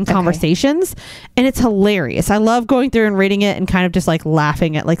overheard in conversations. And it's hilarious. I love going through and reading it and kind of just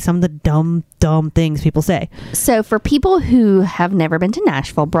laughing at some of the dumb things people say. So for people who have never been to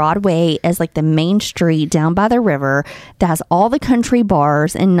Nashville, Broadway is the main street down by the river that has all the country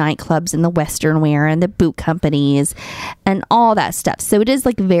bars and nightclubs and the western wear and the boot companies and all that stuff. So it is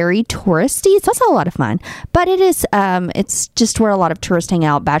very touristy. It's also a lot of fun, but it is it's just where a lot of tourists hang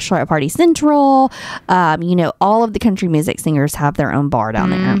out. Bachelorette Party Central, all of the country music singers have their own bar down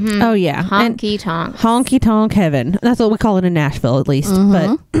there. Mm-hmm. Oh yeah, Honky tonk heaven. That's what we call it in Nashville, at least.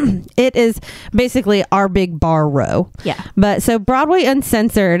 But it is basically our big bar row. Yeah. But so Broadway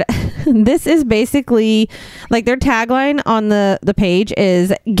Uncensored, this is basically their tagline on the page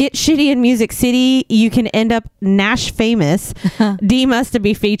is "Get shitty in Music City, you can end up Nash famous. Deem us to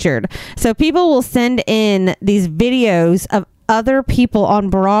be featured." So people will send in these videos of other people on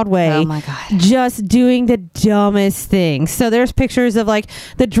Broadway, oh my God, just doing the dumbest things. So there's pictures of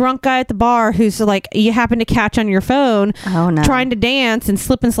the drunk guy at the bar who's you happen to catch on your phone, oh no, trying to dance and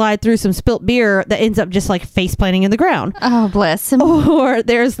slip and slide through some spilt beer that ends up just face planting in the ground. Oh, bless him. Or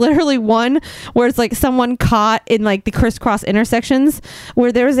there's literally one where it's someone caught in the crisscross intersections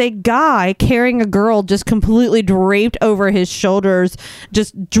where there's a guy carrying a girl just completely draped over his shoulders,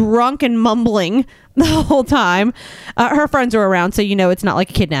 just drunk and mumbling the whole time. Her friends are around, so it's not a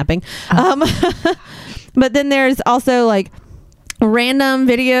kidnapping. But then there's also random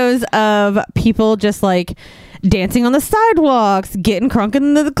videos of people just dancing on the sidewalks, getting crunk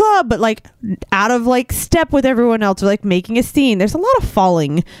into the club, but out of step with everyone else, or making a scene. There's a lot of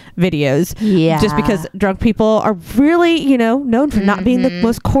falling videos. Yeah. Just because drunk people are really, known for not being the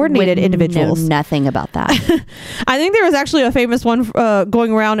most coordinated individuals. Know nothing about that. I think there was actually a famous one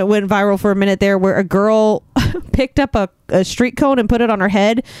going around. It went viral for a minute there, where a girl picked up a street cone and put it on her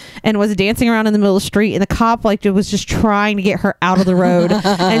head and was dancing around in the middle of the street, and the cop was just trying to get her out of the road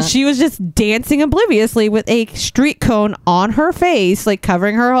and she was just dancing obliviously with a street cone on her face,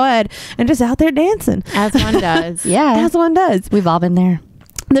 covering her head, and just out there dancing as one does. Yeah, as one does. We've all been there.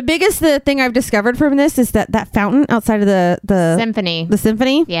 The biggest thing I've discovered from this is that fountain outside of the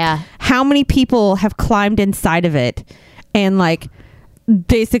symphony, yeah, how many people have climbed inside of it and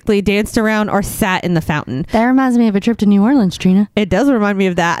basically danced around or sat in the fountain. That reminds me of a trip to New Orleans, Trina. It does remind me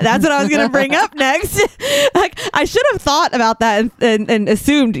of that. That's what I was going to bring up next. I should have thought about that and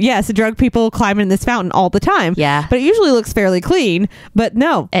assumed, yes, drunk people climbing in this fountain all the time. Yeah. But it usually looks fairly clean. But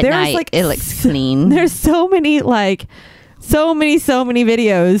no. At night, it looks clean. There's so many videos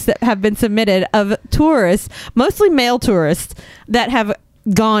that have been submitted of tourists, mostly male tourists, that have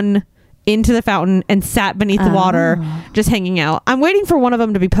gone into the fountain and sat beneath the water, just hanging out. I'm waiting for one of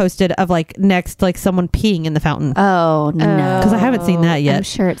them to be posted of next someone peeing in the fountain. Oh no, because I haven't seen that yet. I'm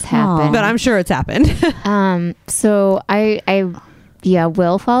sure it's happened, but I'm sure it's happened. So I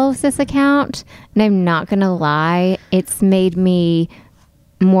will follow this account, and I'm not gonna lie, it's made me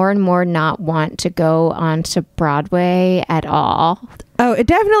more and more not want to go onto Broadway at all. Oh, it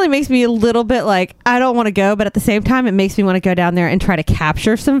definitely makes me a little bit I don't want to go, but at the same time, it makes me want to go down there and try to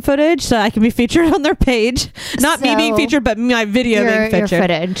capture some footage so I can be featured on their page. Not me being featured, but my video being featured. Your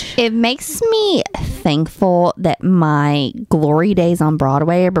footage. It makes me thankful that my glory days on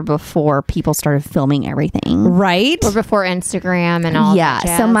Broadway are before people started filming everything. Right? Or before Instagram and all that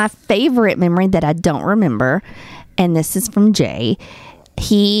jazz. So my favorite memory that I don't remember, and this is from Jay,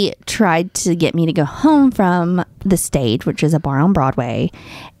 he tried to get me to go home from the stage, which is a bar on Broadway.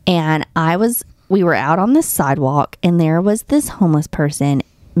 And we were out on the sidewalk, and there was this homeless person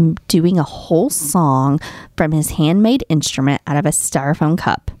doing a whole song from his handmade instrument out of a styrofoam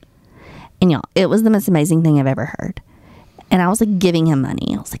cup. And y'all, it was the most amazing thing I've ever heard. And I was like giving him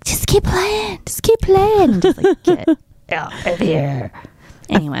money. I was like, just keep playing. Just keep playing. Just like, get out of here.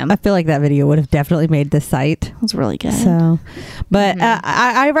 Anyway, I feel like that video would have definitely made the site. It was really good. So, but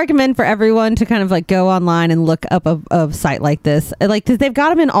I recommend for everyone to kind of like go online and look up a site like this. Like, cause they've got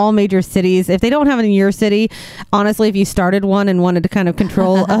them in all major cities. If they don't have it in your city, honestly, if you started one and wanted to kind of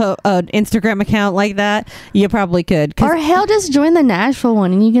control an Instagram account like that, you probably could. Or hell, just join the Nashville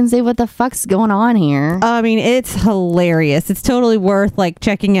one and you can see what the fuck's going on here. I mean, it's hilarious. It's totally worth like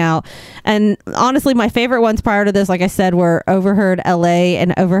checking out. And honestly, my favorite ones prior to this, like I said, were Overheard LA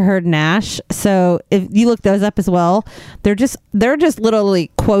and Overheard Nash. So if you look those up as well, they're just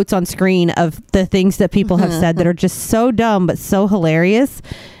literally quotes on screen of the things that people have said that are just so dumb but so hilarious.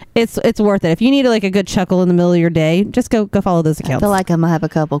 It's worth it. If you need like a good chuckle in the middle of your day, just go follow those accounts. I feel like I'm gonna have a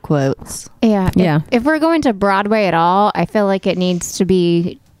couple quotes. Yeah. If we're going to Broadway at all, I feel like it needs to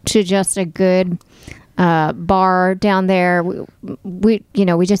be to just a good bar down there. We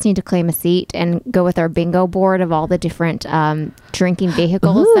just need to claim a seat and go with our bingo board of all the different drinking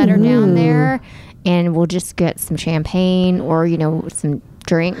vehicles that are down there, and we'll just get some champagne or some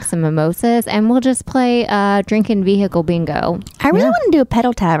drinks, some mimosas, and we'll just play drinking vehicle bingo. I really want to do a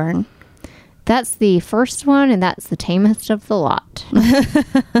pedal tavern. That's the first one, and that's the tamest of the lot.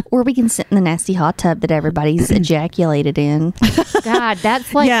 Or we can sit in the nasty hot tub that everybody's ejaculated in. God,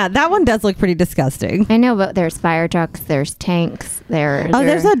 that's like... Yeah, that one does look pretty disgusting. I know, but there's fire trucks, there's tanks,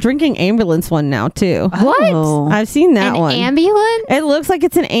 there's a drinking ambulance one now, too. What? I've seen that one. An ambulance? It looks like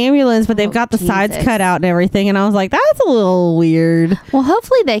it's an ambulance, but they've got the sides cut out and everything, and I was like, that's a little weird. Well,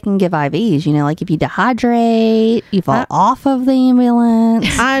 hopefully they can give IVs, like if you dehydrate, you fall off of the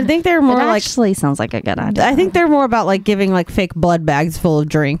ambulance. I think they're more like... Actually sounds like a good idea. I think they're more about like giving like fake blood bags full of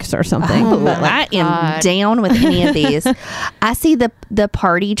drinks or something. I am down with any of these. I see the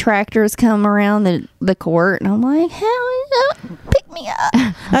party tractors come around the court, and I'm like, hell yeah, pick me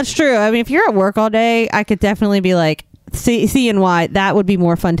up. That's true. I mean, if you're at work all day, I could definitely be like, seeing why that would be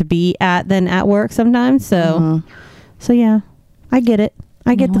more fun to be at than at work sometimes. So yeah, I get it.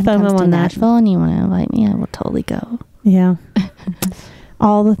 I get the FOMO on that. Nashville, and you want to invite me, I will totally go. Yeah.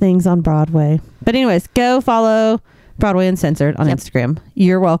 All the things on Broadway. But anyways, go follow Broadway Uncensored on Instagram.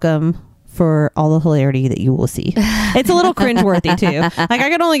 You're welcome for all the hilarity that you will see. It's a little cringeworthy too. Like I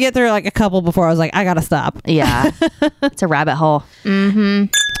could only get through like a couple before I was like, I gotta stop. Yeah. It's a rabbit hole.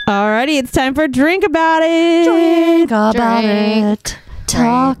 Alrighty, it's time for Drink About It. Drink about it.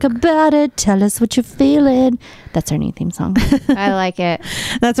 Talk about it. Tell us what you're feeling. That's our new theme song. I like it.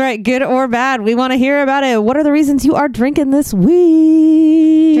 That's right. Good or bad. We want to hear about it. What are the reasons you are drinking this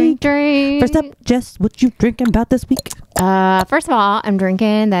week? Drink. First up, Jess, what you drinking about this week? First of all, I'm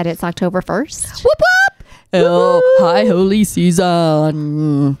drinking that it's October 1st. Whoop whoop. Oh, high holy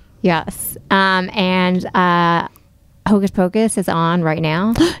season. Yes. And Hocus Pocus is on right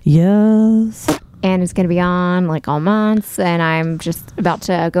now. Yes. And it's going to be on like all months. And I'm just about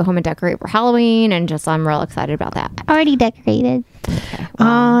to go home and decorate for Halloween. And I'm real excited about that. Already decorated. Okay,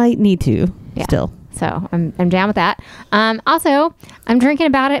 I need to still. So I'm down with that. Also, I'm drinking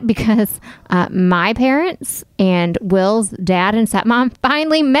about it because my parents and Will's dad and stepmom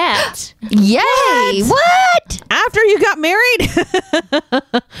finally met. Yay! What? After you got married?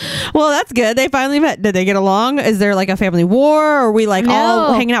 Well, that's good. They finally met. Did they get along? Is there like a family war? Or are we like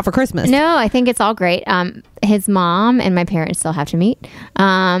all hanging out for Christmas? No, I think it's all great. His mom and my parents still have to meet.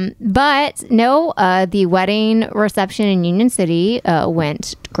 But no, the wedding reception in Union City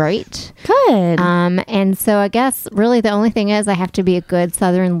went great. Good. And so I guess really the only thing is I have to be a good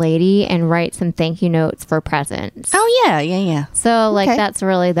Southern lady and write some thank you notes for presents. Oh, yeah. So like that's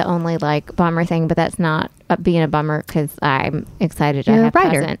really the only like bummer thing, but that's not being a bummer because I'm excited to have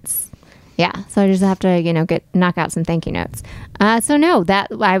presents. Yeah, so I just have to, knock out some thank you notes. So no,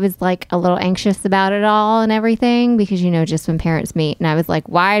 that I was like a little anxious about it all and everything because, just when parents meet, and I was like,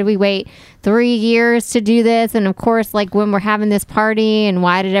 why did we wait 3 years to do this? And of course, like when we're having this party, and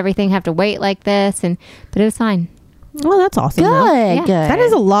why did everything have to wait like this? But it was fine. Well, that's awesome. Good. That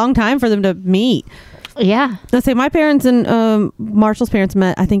is a long time for them to meet. Yeah. Let's say my parents and Marshall's parents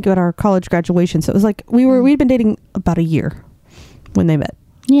met, I think, at our college graduation. So it was like we'd been dating about a year when they met.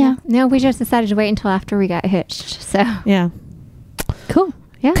 Yeah. No, we just decided to wait until after we got hitched. So yeah. Cool.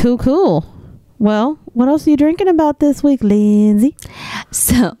 Yeah. Cool. Well, what else are you drinking about this week, Lindsay?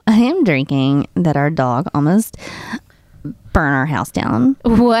 So I am drinking that our dog almost burned our house down.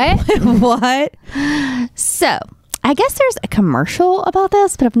 What? What? So I guess there's a commercial about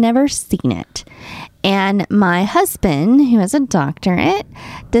this, but I've never seen it. And my husband, who has a doctorate,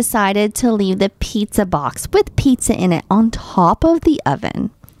 decided to leave the pizza box with pizza in it on top of the oven.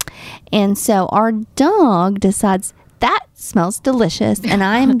 And so our dog decides that smells delicious and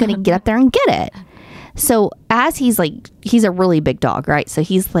I'm going to get up there and get it. So as he's a really big dog, right? So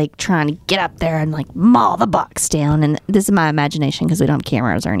he's like trying to get up there and like maul the box down. And this is my imagination because we don't have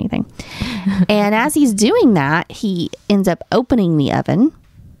cameras or anything. And as he's doing that, he ends up opening the oven.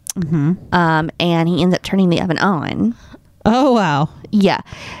 And he ends up turning the oven on. Oh, wow. Yeah.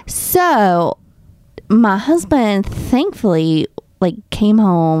 So my husband thankfully came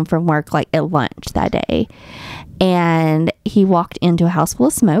home from work at lunch that day, and he walked into a house full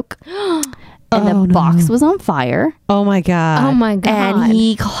of smoke. And the box was on fire. Oh my God. Oh my God. And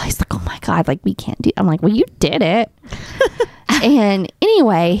he's like, oh my God, we can't do. I'm like, well, you did it. And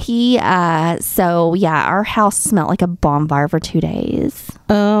anyway, our house smelled like a bonfire for 2 days.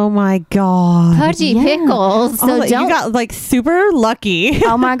 Oh my God. Pudgy pickles. So you got super lucky.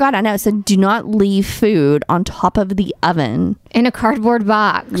 Oh my God, I know. So do not leave food on top of the oven. In a cardboard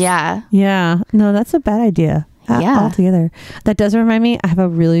box. Yeah. Yeah. No, that's a bad idea. Altogether. That does remind me, I have a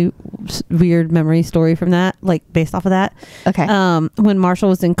really weird memory story from that, based off of that. Okay. When Marshall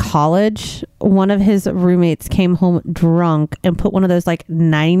was in college, one of his roommates came home drunk and put one of those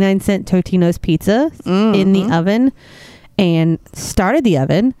 99-cent Totino's pizza in the oven and started the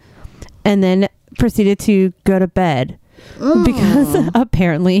oven and then proceeded to go to bed. Because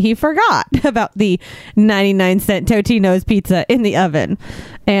apparently he forgot about the 99-cent Totino's pizza in the oven.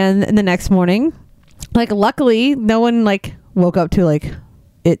 And the next morning, luckily no one woke up to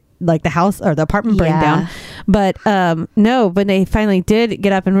the house or the apartment burned down. But no, when they finally did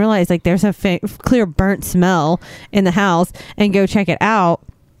get up and realize there's a clear burnt smell in the house and go check it out.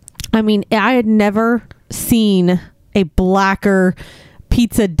 I mean, I had never seen a blacker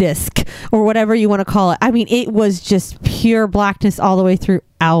pizza disc or whatever you want to call it. I mean, it was just pure blackness all the way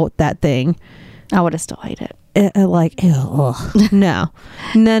throughout that thing. I would have still ate it. No.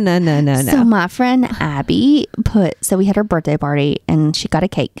 So my friend Abby we had her birthday party and she got a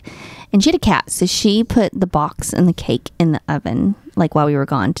cake and she had a cat. So she put the box and the cake in the oven, while we were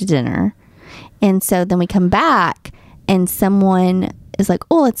gone to dinner. And so then we come back and someone is like,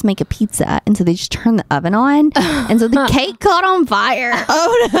 oh, let's make a pizza. And so they just turn the oven on. And so the cake caught on fire.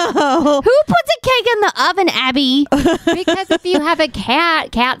 Oh, no. Who puts a cake in the oven, Abby? Because if you have a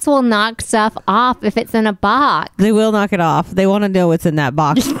cat, cats will knock stuff off if it's in a box. They will knock it off. They want to know what's in that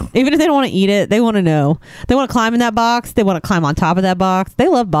box. Even if they don't want to eat it, they want to know. They want to climb in that box. They want to climb on top of that box. They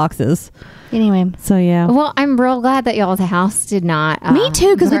love boxes. Anyway. So, yeah. Well, I'm real glad that y'all's house did not. Me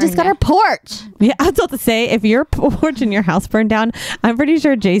too, because we just got our porch. Yeah, I was about to say, if your porch and your house burned down, I'm pretty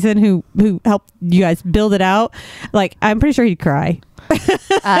sure Jason, who helped you guys build it out, I'm pretty sure he'd cry.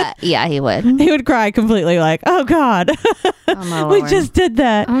 Yeah, he would. He would cry completely oh God, we just did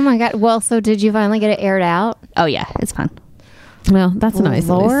that. Oh my God. Well, so did you finally get it aired out? Oh yeah, it's fun. Well, that's nice.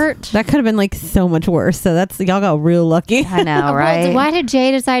 Lord. That could have been so much worse. So y'all got real lucky. I know, right? Well, why did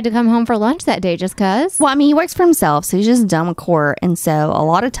Jay decide to come home for lunch that day? Just cause? Well, I mean, he works for himself, so he's just done with court, and so a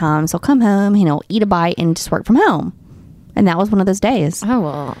lot of times he'll come home, he'll eat a bite, and just work from home. And that was one of those days. Oh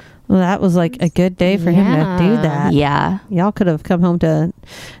well. Well, that was a good day for him to do that. Yeah. Y'all could have come home to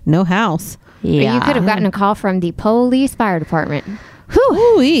no house. Yeah. You could have gotten a call from the police fire department.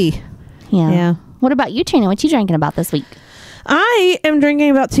 Hoo-wee. Yeah. What about you, Trina? What you drinking about this week? I am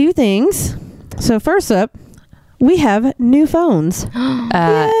drinking about two things. So first up, we have new phones.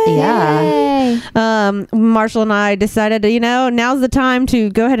 Yeah. Marshall and I decided now's the time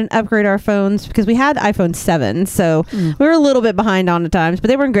to go ahead and upgrade our phones because we had iPhone 7. So we were a little bit behind on the times, but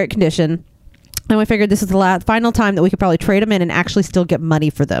they were in great condition. And we figured this is the final time that we could probably trade them in and actually still get money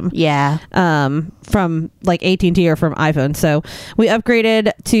for them. Yeah. From AT&T or from iPhone. So we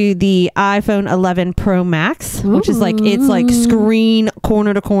upgraded to the iPhone 11 Pro Max, which is it's screen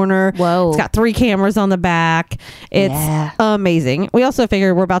corner to corner. Whoa. It's got 3 cameras on the back. It's amazing. We also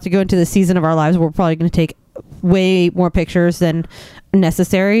figured we're about to go into the season of our lives where we're probably going to take way more pictures than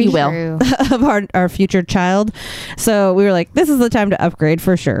necessary. You will. Of our future child. So we were like, this is the time to upgrade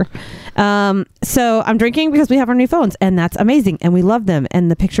for sure. So I'm drinking because we have our new phones and that's amazing and we love them and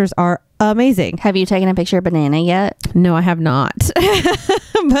the pictures are amazing. Have you taken a picture of Banana yet? No, I have not.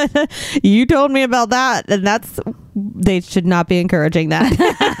 But you told me about that and they should not be encouraging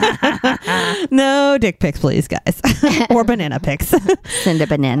that. No dick pics, please, guys. Or banana pics. Send a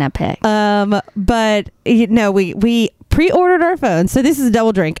banana pic. But we pre-ordered our phones. So this is a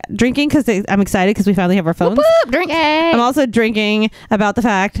double drinking because I'm excited because we finally have our phones. Whoop, whoop, drink. Yay. I'm also drinking about the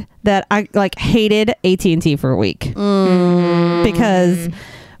fact that I like hated AT&T for a week because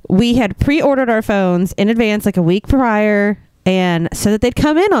we had pre-ordered our phones in advance, like a week prior, and so that they'd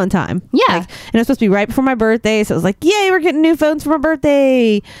come in on time. Yeah. And it was supposed to be right before my birthday. So it was like, yay, we're getting new phones for my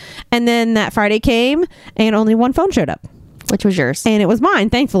birthday. And then that Friday came and only one phone showed up. Which was yours? And it was mine,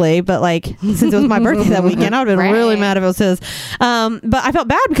 thankfully. But like, since it was my birthday that weekend, I would have been really mad if it was his. But I felt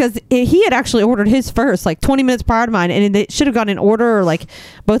bad because he had actually ordered his first, like 20 minutes prior to mine. And it should have gone in order, or like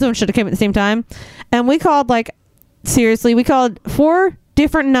both of them should have came at the same time. And we called, like, seriously, we called 4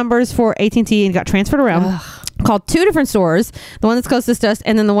 different numbers for AT&T and got transferred around. Ugh. Called 2 different stores, the one that's closest to us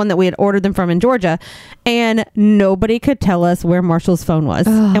and then the one that we had ordered them from in Georgia, and nobody could tell us where Marshall's phone was.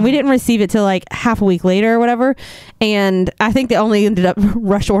 Ugh. And we didn't receive it till like half a week later or whatever, and I think they only ended up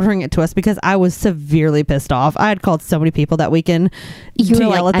rush ordering it to us because I was severely pissed off. I had called so many people that weekend to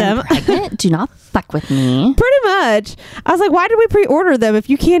yell at them. I'm pregnant. Do not fuck with me. Pretty much. I was like, why did we pre-order them if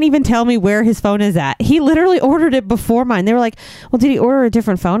you can't even tell me where his phone is at? He literally ordered it before mine. They were like, well, did he order a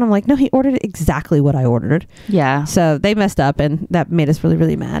different phone? I'm like, no, he ordered exactly what I ordered. Yeah. So they messed up, and that made us really,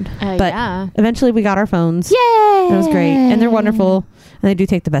 really mad. But eventually we got our phones. Yay! It was great. And they're wonderful. And they do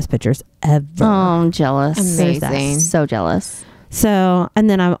take the best pictures ever. Oh, I'm jealous. Amazing. So jealous. So, and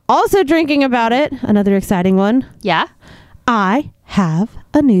then I'm also drinking about it. Another exciting one. Yeah. I have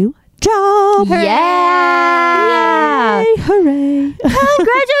a new job. Hooray. Yeah. Yay, hooray.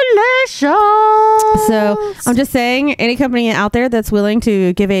 Congratulations. So I'm just saying, any company out there that's willing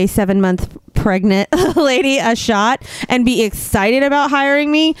to give a 7-month pregnant lady a shot and be excited about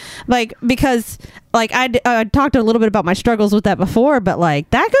hiring me, like, because like I talked a little bit about my struggles with that before, but like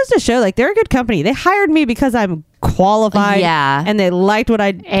that goes to show, like, they're a good company. They hired me because I'm qualified, and they liked what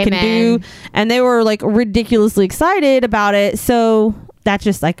I can do, and they were like ridiculously excited about it. So that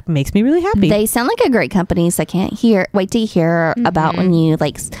just like makes me really happy. They sound like a great company, so I can't wait to hear about when you've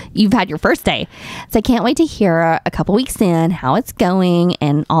had your first day. So I can't wait to hear a couple weeks in how it's going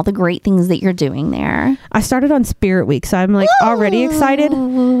and all the great things that you're doing there. I started on Spirit Week, so I'm like already excited.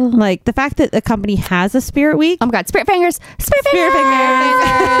 Like the fact that the company has a Spirit Week. Oh my God, Spirit Fingers. Spirit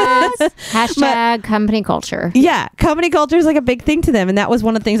Fingers. Hashtag company culture. Yeah, company culture is like a big thing to them, and that was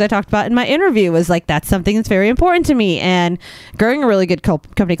one of the things I talked about in my interview. Was like that's something that's very important to me, and growing a really good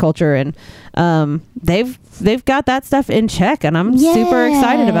company culture, and they've got that stuff in check, and I'm super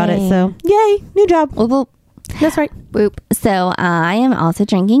excited about it. So yay, new job. Well, that's right. Boop. So I am also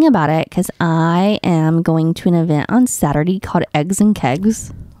drinking about it because I am going to an event on Saturday called Eggs and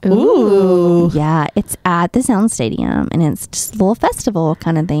Kegs. Ooh. Yeah, it's at the Sound Stadium, and it's just a little festival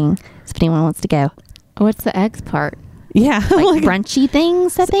kind of thing. So if anyone wants to go. What's the eggs part? Yeah. Like brunchy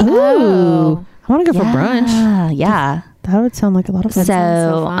things, I think. Ooh. I want to go for brunch. Yeah. That would sound like a lot of fun.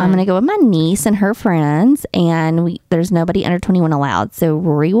 So I'm going to go with my niece and her friends, and there's nobody under 21 allowed. So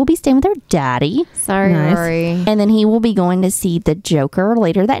Rory will be staying with her daddy. Sorry, Rory. And then he will be going to see the Joker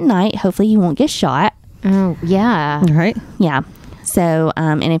later that night. Hopefully he won't get shot. Oh, yeah. All right. Yeah. So,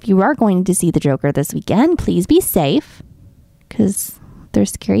 and if you are going to see the Joker this weekend, please be safe because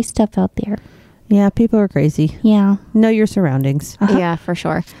there's scary stuff out there. Yeah, people are crazy. Yeah. Know your surroundings. Yeah, for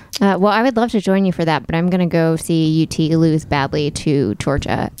sure. Well, I would love to join you for that, but I'm going to go see UT lose badly to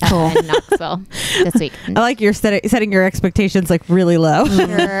Georgia in Knoxville this week. I like your setting your expectations like really low.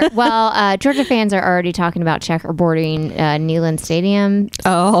 Sure. Well, Georgia fans are already talking about checkerboarding Neyland Stadium.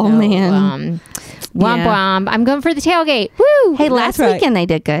 Oh, so, man. Womp womp. I'm going for the tailgate. Woo! Hey, last weekend they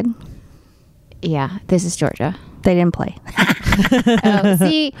did good. Yeah, this is Georgia. They didn't play. Oh,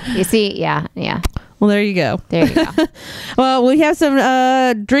 see? You see? Yeah. Well, there you go. There you go. Well, we have some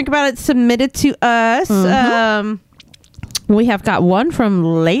drink about it submitted to us. We have got one from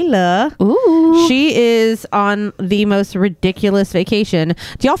Layla. Ooh. She is on the most ridiculous vacation.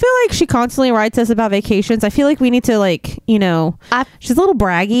 Do y'all feel like she constantly writes us about vacations? I feel like we need to, like, she's a little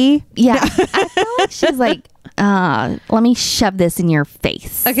braggy. Yeah. I feel like she's like, let me shove this in your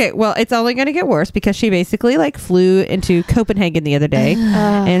face. Okay, well, it's only going to get worse because she basically like flew into Copenhagen the other day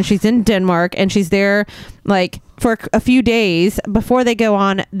and she's in Denmark, and she's there like for a few days before they go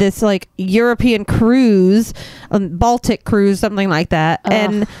on this like European cruise, Baltic cruise, something like that.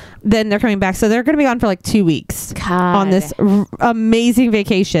 And then they're coming back. So they're going to be on for like 2 weeks on this amazing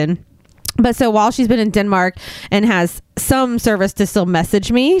vacation. But so while she's been in Denmark and has some service to still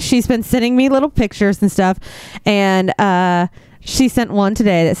message me, she's been sending me little pictures and stuff. And she sent one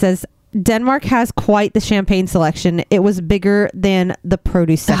today that says, Denmark has quite the champagne selection. It was bigger than the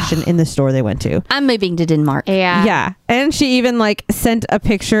produce section in the store they went to. I'm moving to Denmark. Yeah. And she even like sent a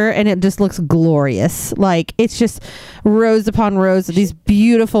picture and it just looks glorious. Like it's just rows upon rows of these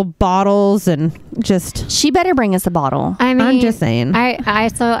beautiful bottles and just... She better bring us a bottle. I mean, I'm just saying.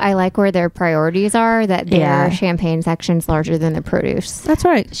 I like where their priorities are, that their champagne section's larger than the produce. That's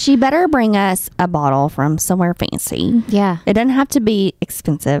right. She better bring us a bottle from somewhere fancy. Yeah. It doesn't have to be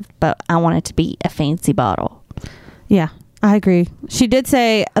expensive, but I want it to be a fancy bottle. Yeah, I agree. She did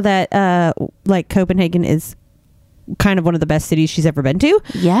say that like Copenhagen is kind of one of the best cities she's ever been to.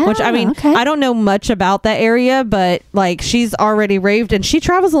 Yeah. Which, I mean, I don't know much about that area, but like she's already raved and she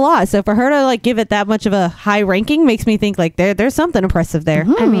travels a lot. So for her to like give it that much of a high ranking makes me think like there's something impressive there.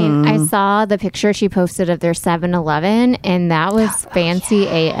 I mean, I saw the picture she posted of their 7-Eleven and that was fancy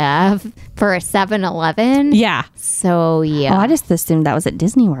AF for a 7-Eleven. Yeah. So yeah. Oh, I just assumed that was at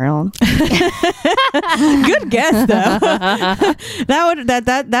Disney World. Good guess though.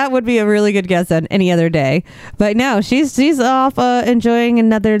 that would be a really good guess on any other day. But no, she's off enjoying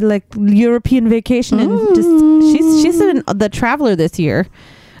another like European vacation and just she's been the traveler this year.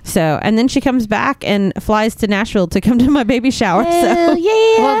 So, and then she comes back and flies to Nashville to come to my baby shower. Hell So,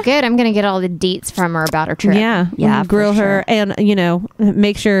 yeah. Well, good. I'm going to get all the deets from her about her trip. yeah, Yeah, grill for her and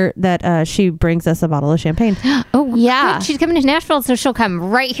make sure that she brings us a bottle of champagne. Oh, Yeah. good. She's coming to Nashville, so she'll come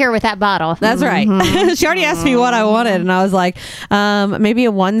right here with that bottle. That's right. She already asked me what I wanted, and I was like, maybe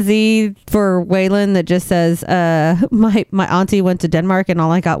a onesie for Waylon that just says, my auntie went to Denmark, and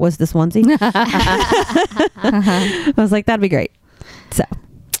all I got was this onesie. I was like, that'd be great. So.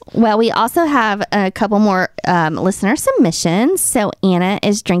 Well, we also have a couple more listener submissions. So Anna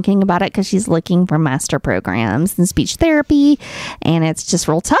is drinking about it because she's looking for master programs in speech therapy, and it's just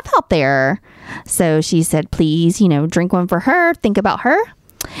real tough out there. So she said, please, drink one for her. Think about her.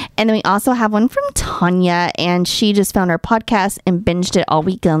 And then we also have one from Tanya, and she just found our podcast and binged it all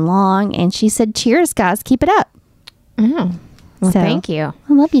weekend long. And she said, cheers, guys. Keep it up. Oh, well, thank you.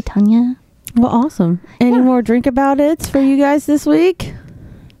 I love you, Tanya. Well, awesome. Any more drink about it for you guys this week?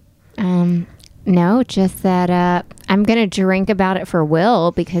 No, just that I'm going to drink about it for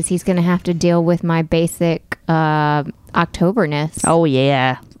Will because he's going to have to deal with my basic Octoberness. Oh,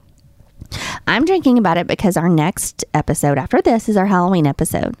 yeah. I'm drinking about it because our next episode after this is our Halloween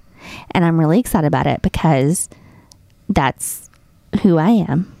episode. And I'm really excited about it because that's who I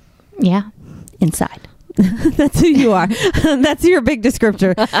am. Yeah. Inside. That's who you are. That's your big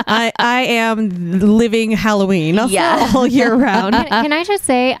descriptor. I am living Halloween all year round. Can I just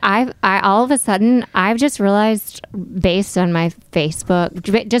say, I all of a sudden, I've just realized based on my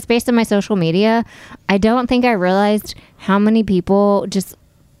Facebook, just based on my social media, I don't think I realized how many people just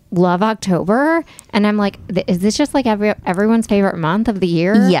love October. And I'm like, is this just like everyone's favorite month of the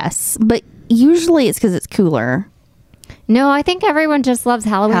year? Yes. But usually it's because it's cooler. No, I think everyone just loves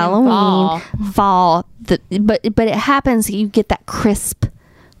Halloween. Fall. But it happens. You get that crisp,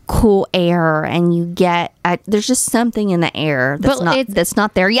 cool air, and you get there's just something in the air that's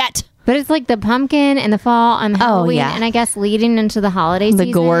not there yet. But it's like the pumpkin and the fall and Halloween, and I guess leading into the holiday season.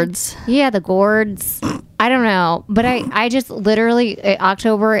 The gourds. Yeah, the gourds. I don't know, but I just literally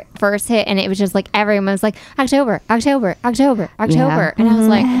October first hit, and it was just like everyone was like October, yeah. And I was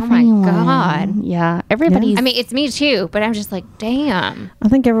like, oh my god, yeah, everybody's. I mean, it's me too, but I'm just like, damn. I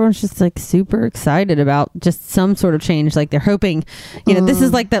think everyone's just like super excited about just some sort of change. Like they're hoping, this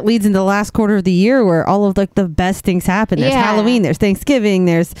is like that leads into the last quarter of the year where all of like the best things happen. There's Halloween, there's Thanksgiving,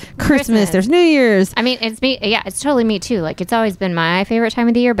 there's Christmas, there's New Year's. I mean, it's me. Yeah, it's totally me too. Like it's always been my favorite time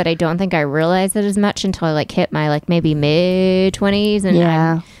of the year, but I don't think I realized it as much until I like hit my like maybe mid 20s,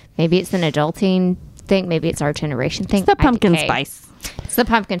 and maybe it's an adulting thing, maybe it's our generation thing. It's the pumpkin spice. It's the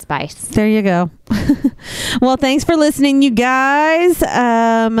pumpkin spice. There you go. Well, thanks for listening, you guys.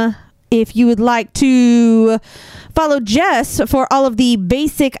 If you would like to follow Jess for all of the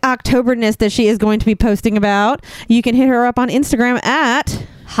basic Octoberness that she is going to be posting about, you can hit her up on Instagram at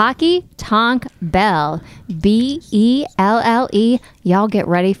Hockey Tonk Bell, Belle. Y'all get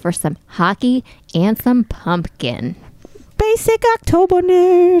ready for some hockey and some pumpkin. Basic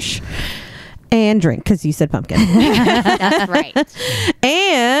Octoberness. And drink, because you said pumpkin. That's right.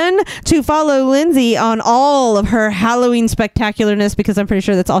 And to follow Lindsay on all of her Halloween spectacularness, because I'm pretty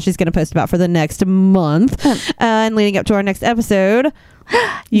sure that's all she's going to post about for the next month. And leading up to our next episode,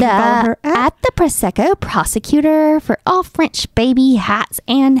 you can follow her at the Prosecco Prosecutor for all French baby hats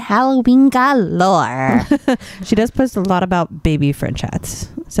and Halloween galore. She does post a lot about baby French hats.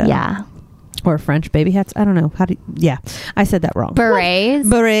 So yeah. Or French baby hats. I don't know. I said that wrong.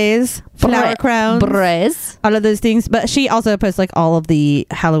 Berets. Flower crowns. Berets. All of those things. But she also posts like all of the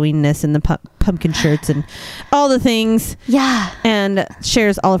Halloweenness and the pumpkin shirts and all the things. Yeah. And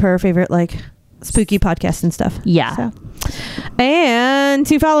shares all of her favorite like spooky podcasts and stuff. Yeah. So. And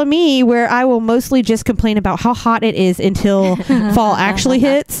to follow me, where I will mostly just complain about how hot it is until fall actually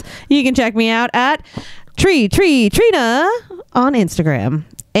hits, you can check me out at Trina on Instagram.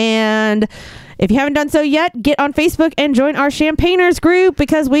 And if you haven't done so yet, get on Facebook and join our Champagners group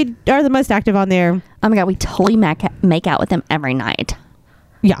because we are the most active on there. Oh my God, we totally make out with them every night.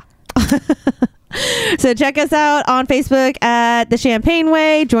 Yeah. So check us out on Facebook at The Champagne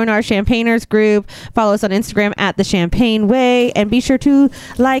Way. Join our Champagners group. Follow us on Instagram at The Champagne Way. And be sure to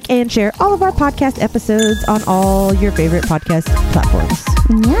like and share all of our podcast episodes on all your favorite podcast platforms.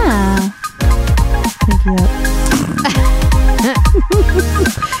 Yeah. Thank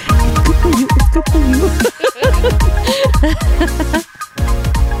you.